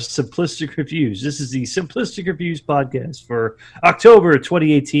 We are Simplistic Reviews. This is the Simplistic Reviews podcast for October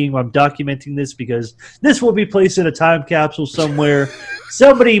 2018. I'm documenting this because this will be placed in a time capsule somewhere.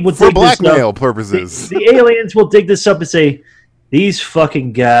 Somebody will For dig this blackmail up. purposes. The aliens will dig this up and say, these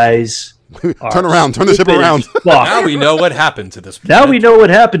fucking guys Turn around. Turn the ship stupid around. as fuck. Now we know what happened to this. Now we know what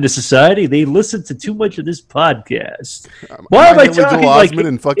happened to society. They listened to too much of this podcast. Why am I Hitler, talking Joel like Osment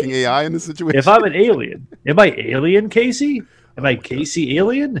and fucking AI in this situation? if I'm an alien? Am I alien, Casey? Am I Casey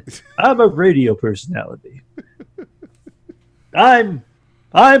Alien? I'm a radio personality. I'm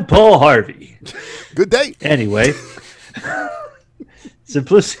Paul Harvey. Good day. Anyway,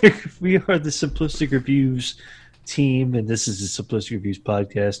 Simplistic. We are the Simplistic Reviews team, and this is the Simplistic Reviews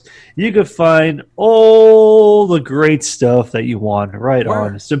podcast. You can find all the great stuff that you want right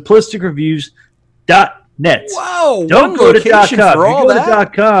on simplisticreviews.net. Wow! Don't one go to location .com. for If you all go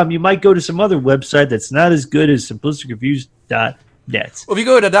that. to .com, you might go to some other website that's not as good as simplisticreviews.net. Well, if you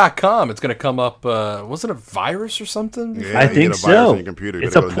go to .com, it's going to come up. Was it a virus or something? Yeah, I you think get a virus so. on your computer, you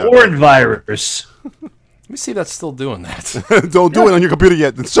It's a better go to porn virus. me see if that's still doing that. Don't do it on your computer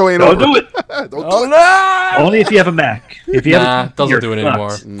yet. The show ain't Don't over. do it. Don't do it. no! Only if you have a Mac. If you Nah, have a doesn't do it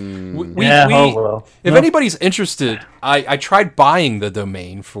anymore. If anybody's interested, I tried buying the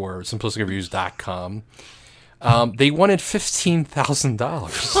domain for simplisticreviews.com. They wanted $15,000.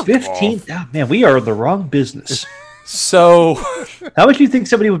 $15,000. Man, we are in the wrong business. So, how much do you think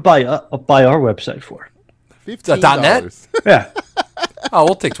somebody would buy our website for? $15. Yeah, Oh,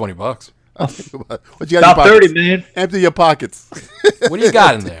 we'll take $20. What you got about in your pockets? 30, man. Empty your pockets. What do you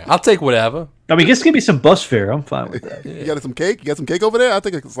got in there? I'll take whatever. I mean, just give me some bus fare. I'm fine with that. You got some cake? You got some cake over there? I'll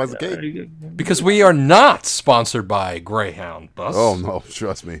take a slice of cake. Because we are not sponsored by Greyhound Bus. Oh, no.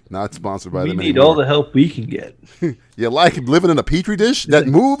 Trust me. Not sponsored by We them need anymore. all the help we can get. You like living in a petri dish that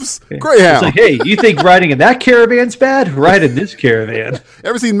moves? Greyhound. It's like, hey, you think riding in that caravan's bad? Ride in this caravan.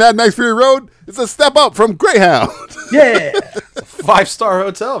 Ever seen Mad Max Fury Road? It's a step up from Greyhound. Yeah. 5-star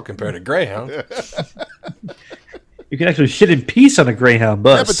hotel compared to Greyhound. You can actually shit in peace on a Greyhound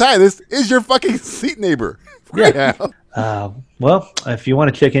bus. Hepatitis is your fucking seat neighbor. Greyhound. Well, if you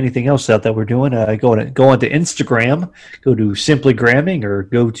want to check anything else out that we're doing, go onto Instagram, go to Simply Gramming, or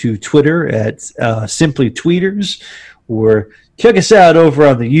go to Twitter at Simply Tweeters, or check us out over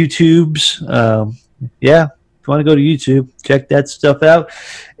on the YouTubes. If you want to go to YouTube, check that stuff out,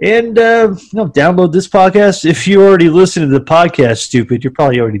 and download this podcast. If you already listened to the podcast, stupid, you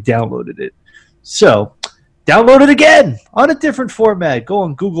probably already downloaded it. So download it again on a different format. Go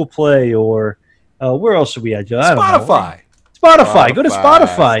on Google Play, or where else are we at, Joe? I don't know. Spotify. Go to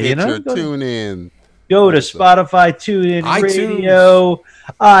Spotify. Tune in. Go to Spotify, TuneIn, iTunes. Radio,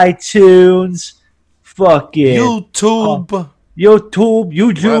 iTunes, fucking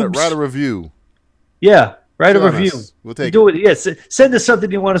YouTube. Write a review. Yeah, write a Join review. us. We'll take do it. Yes, send us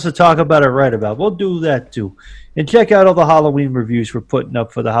something you want us to talk about or write about. We'll do that too. And check out all the Halloween reviews we're putting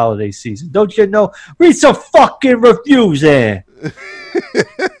up for the holiday season. Don't you know? Read some fucking reviews there.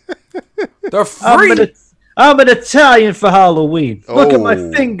 They're free. I'm an Italian for Halloween. Look at my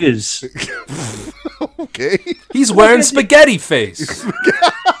Oh. fingers. Okay. He's wearing spaghetti face.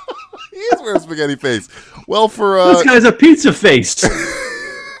 He is wearing spaghetti face. Well, for This guy's a pizza face.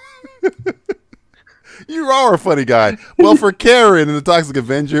 you are a funny guy. Well, for Karen and the Toxic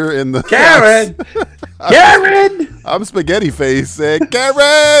Avenger and the Karen! I'm spaghetti face and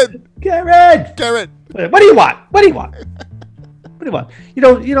Karen. What do you want? What do you want? You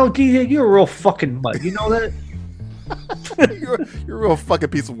know, DJ, you're a real fucking mutt. You know that? You're a real fucking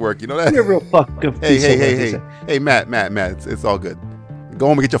piece of work. You know that? You're a real fucking piece of work. Hey, Matt. It's all good. Go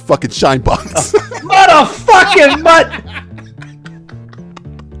home and get your fucking shine box. Motherfucking mutt!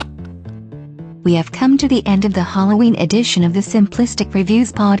 We have come to the end of the Halloween edition of the Simplistic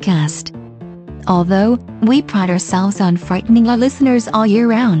Reviews podcast. Although, we pride ourselves on frightening our listeners all year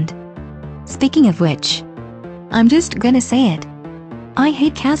round. Speaking of which, I'm just gonna say it. I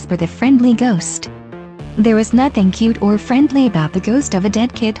hate Casper the Friendly Ghost. There is nothing cute or friendly about the ghost of a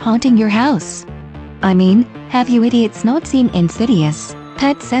dead kid haunting your house. I mean, have you idiots not seen Insidious,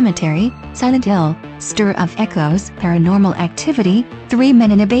 Pet Sematary, Silent Hill, Stir of Echoes, Paranormal Activity, 3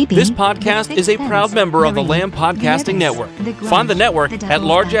 Men and a Baby? This podcast is a proud member of the Lamb Podcasting Network. Find the network at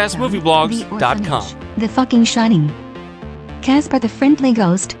largeassmovieblogs.com. The fucking Shining. Casper the Friendly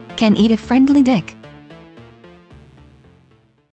Ghost can eat a friendly dick.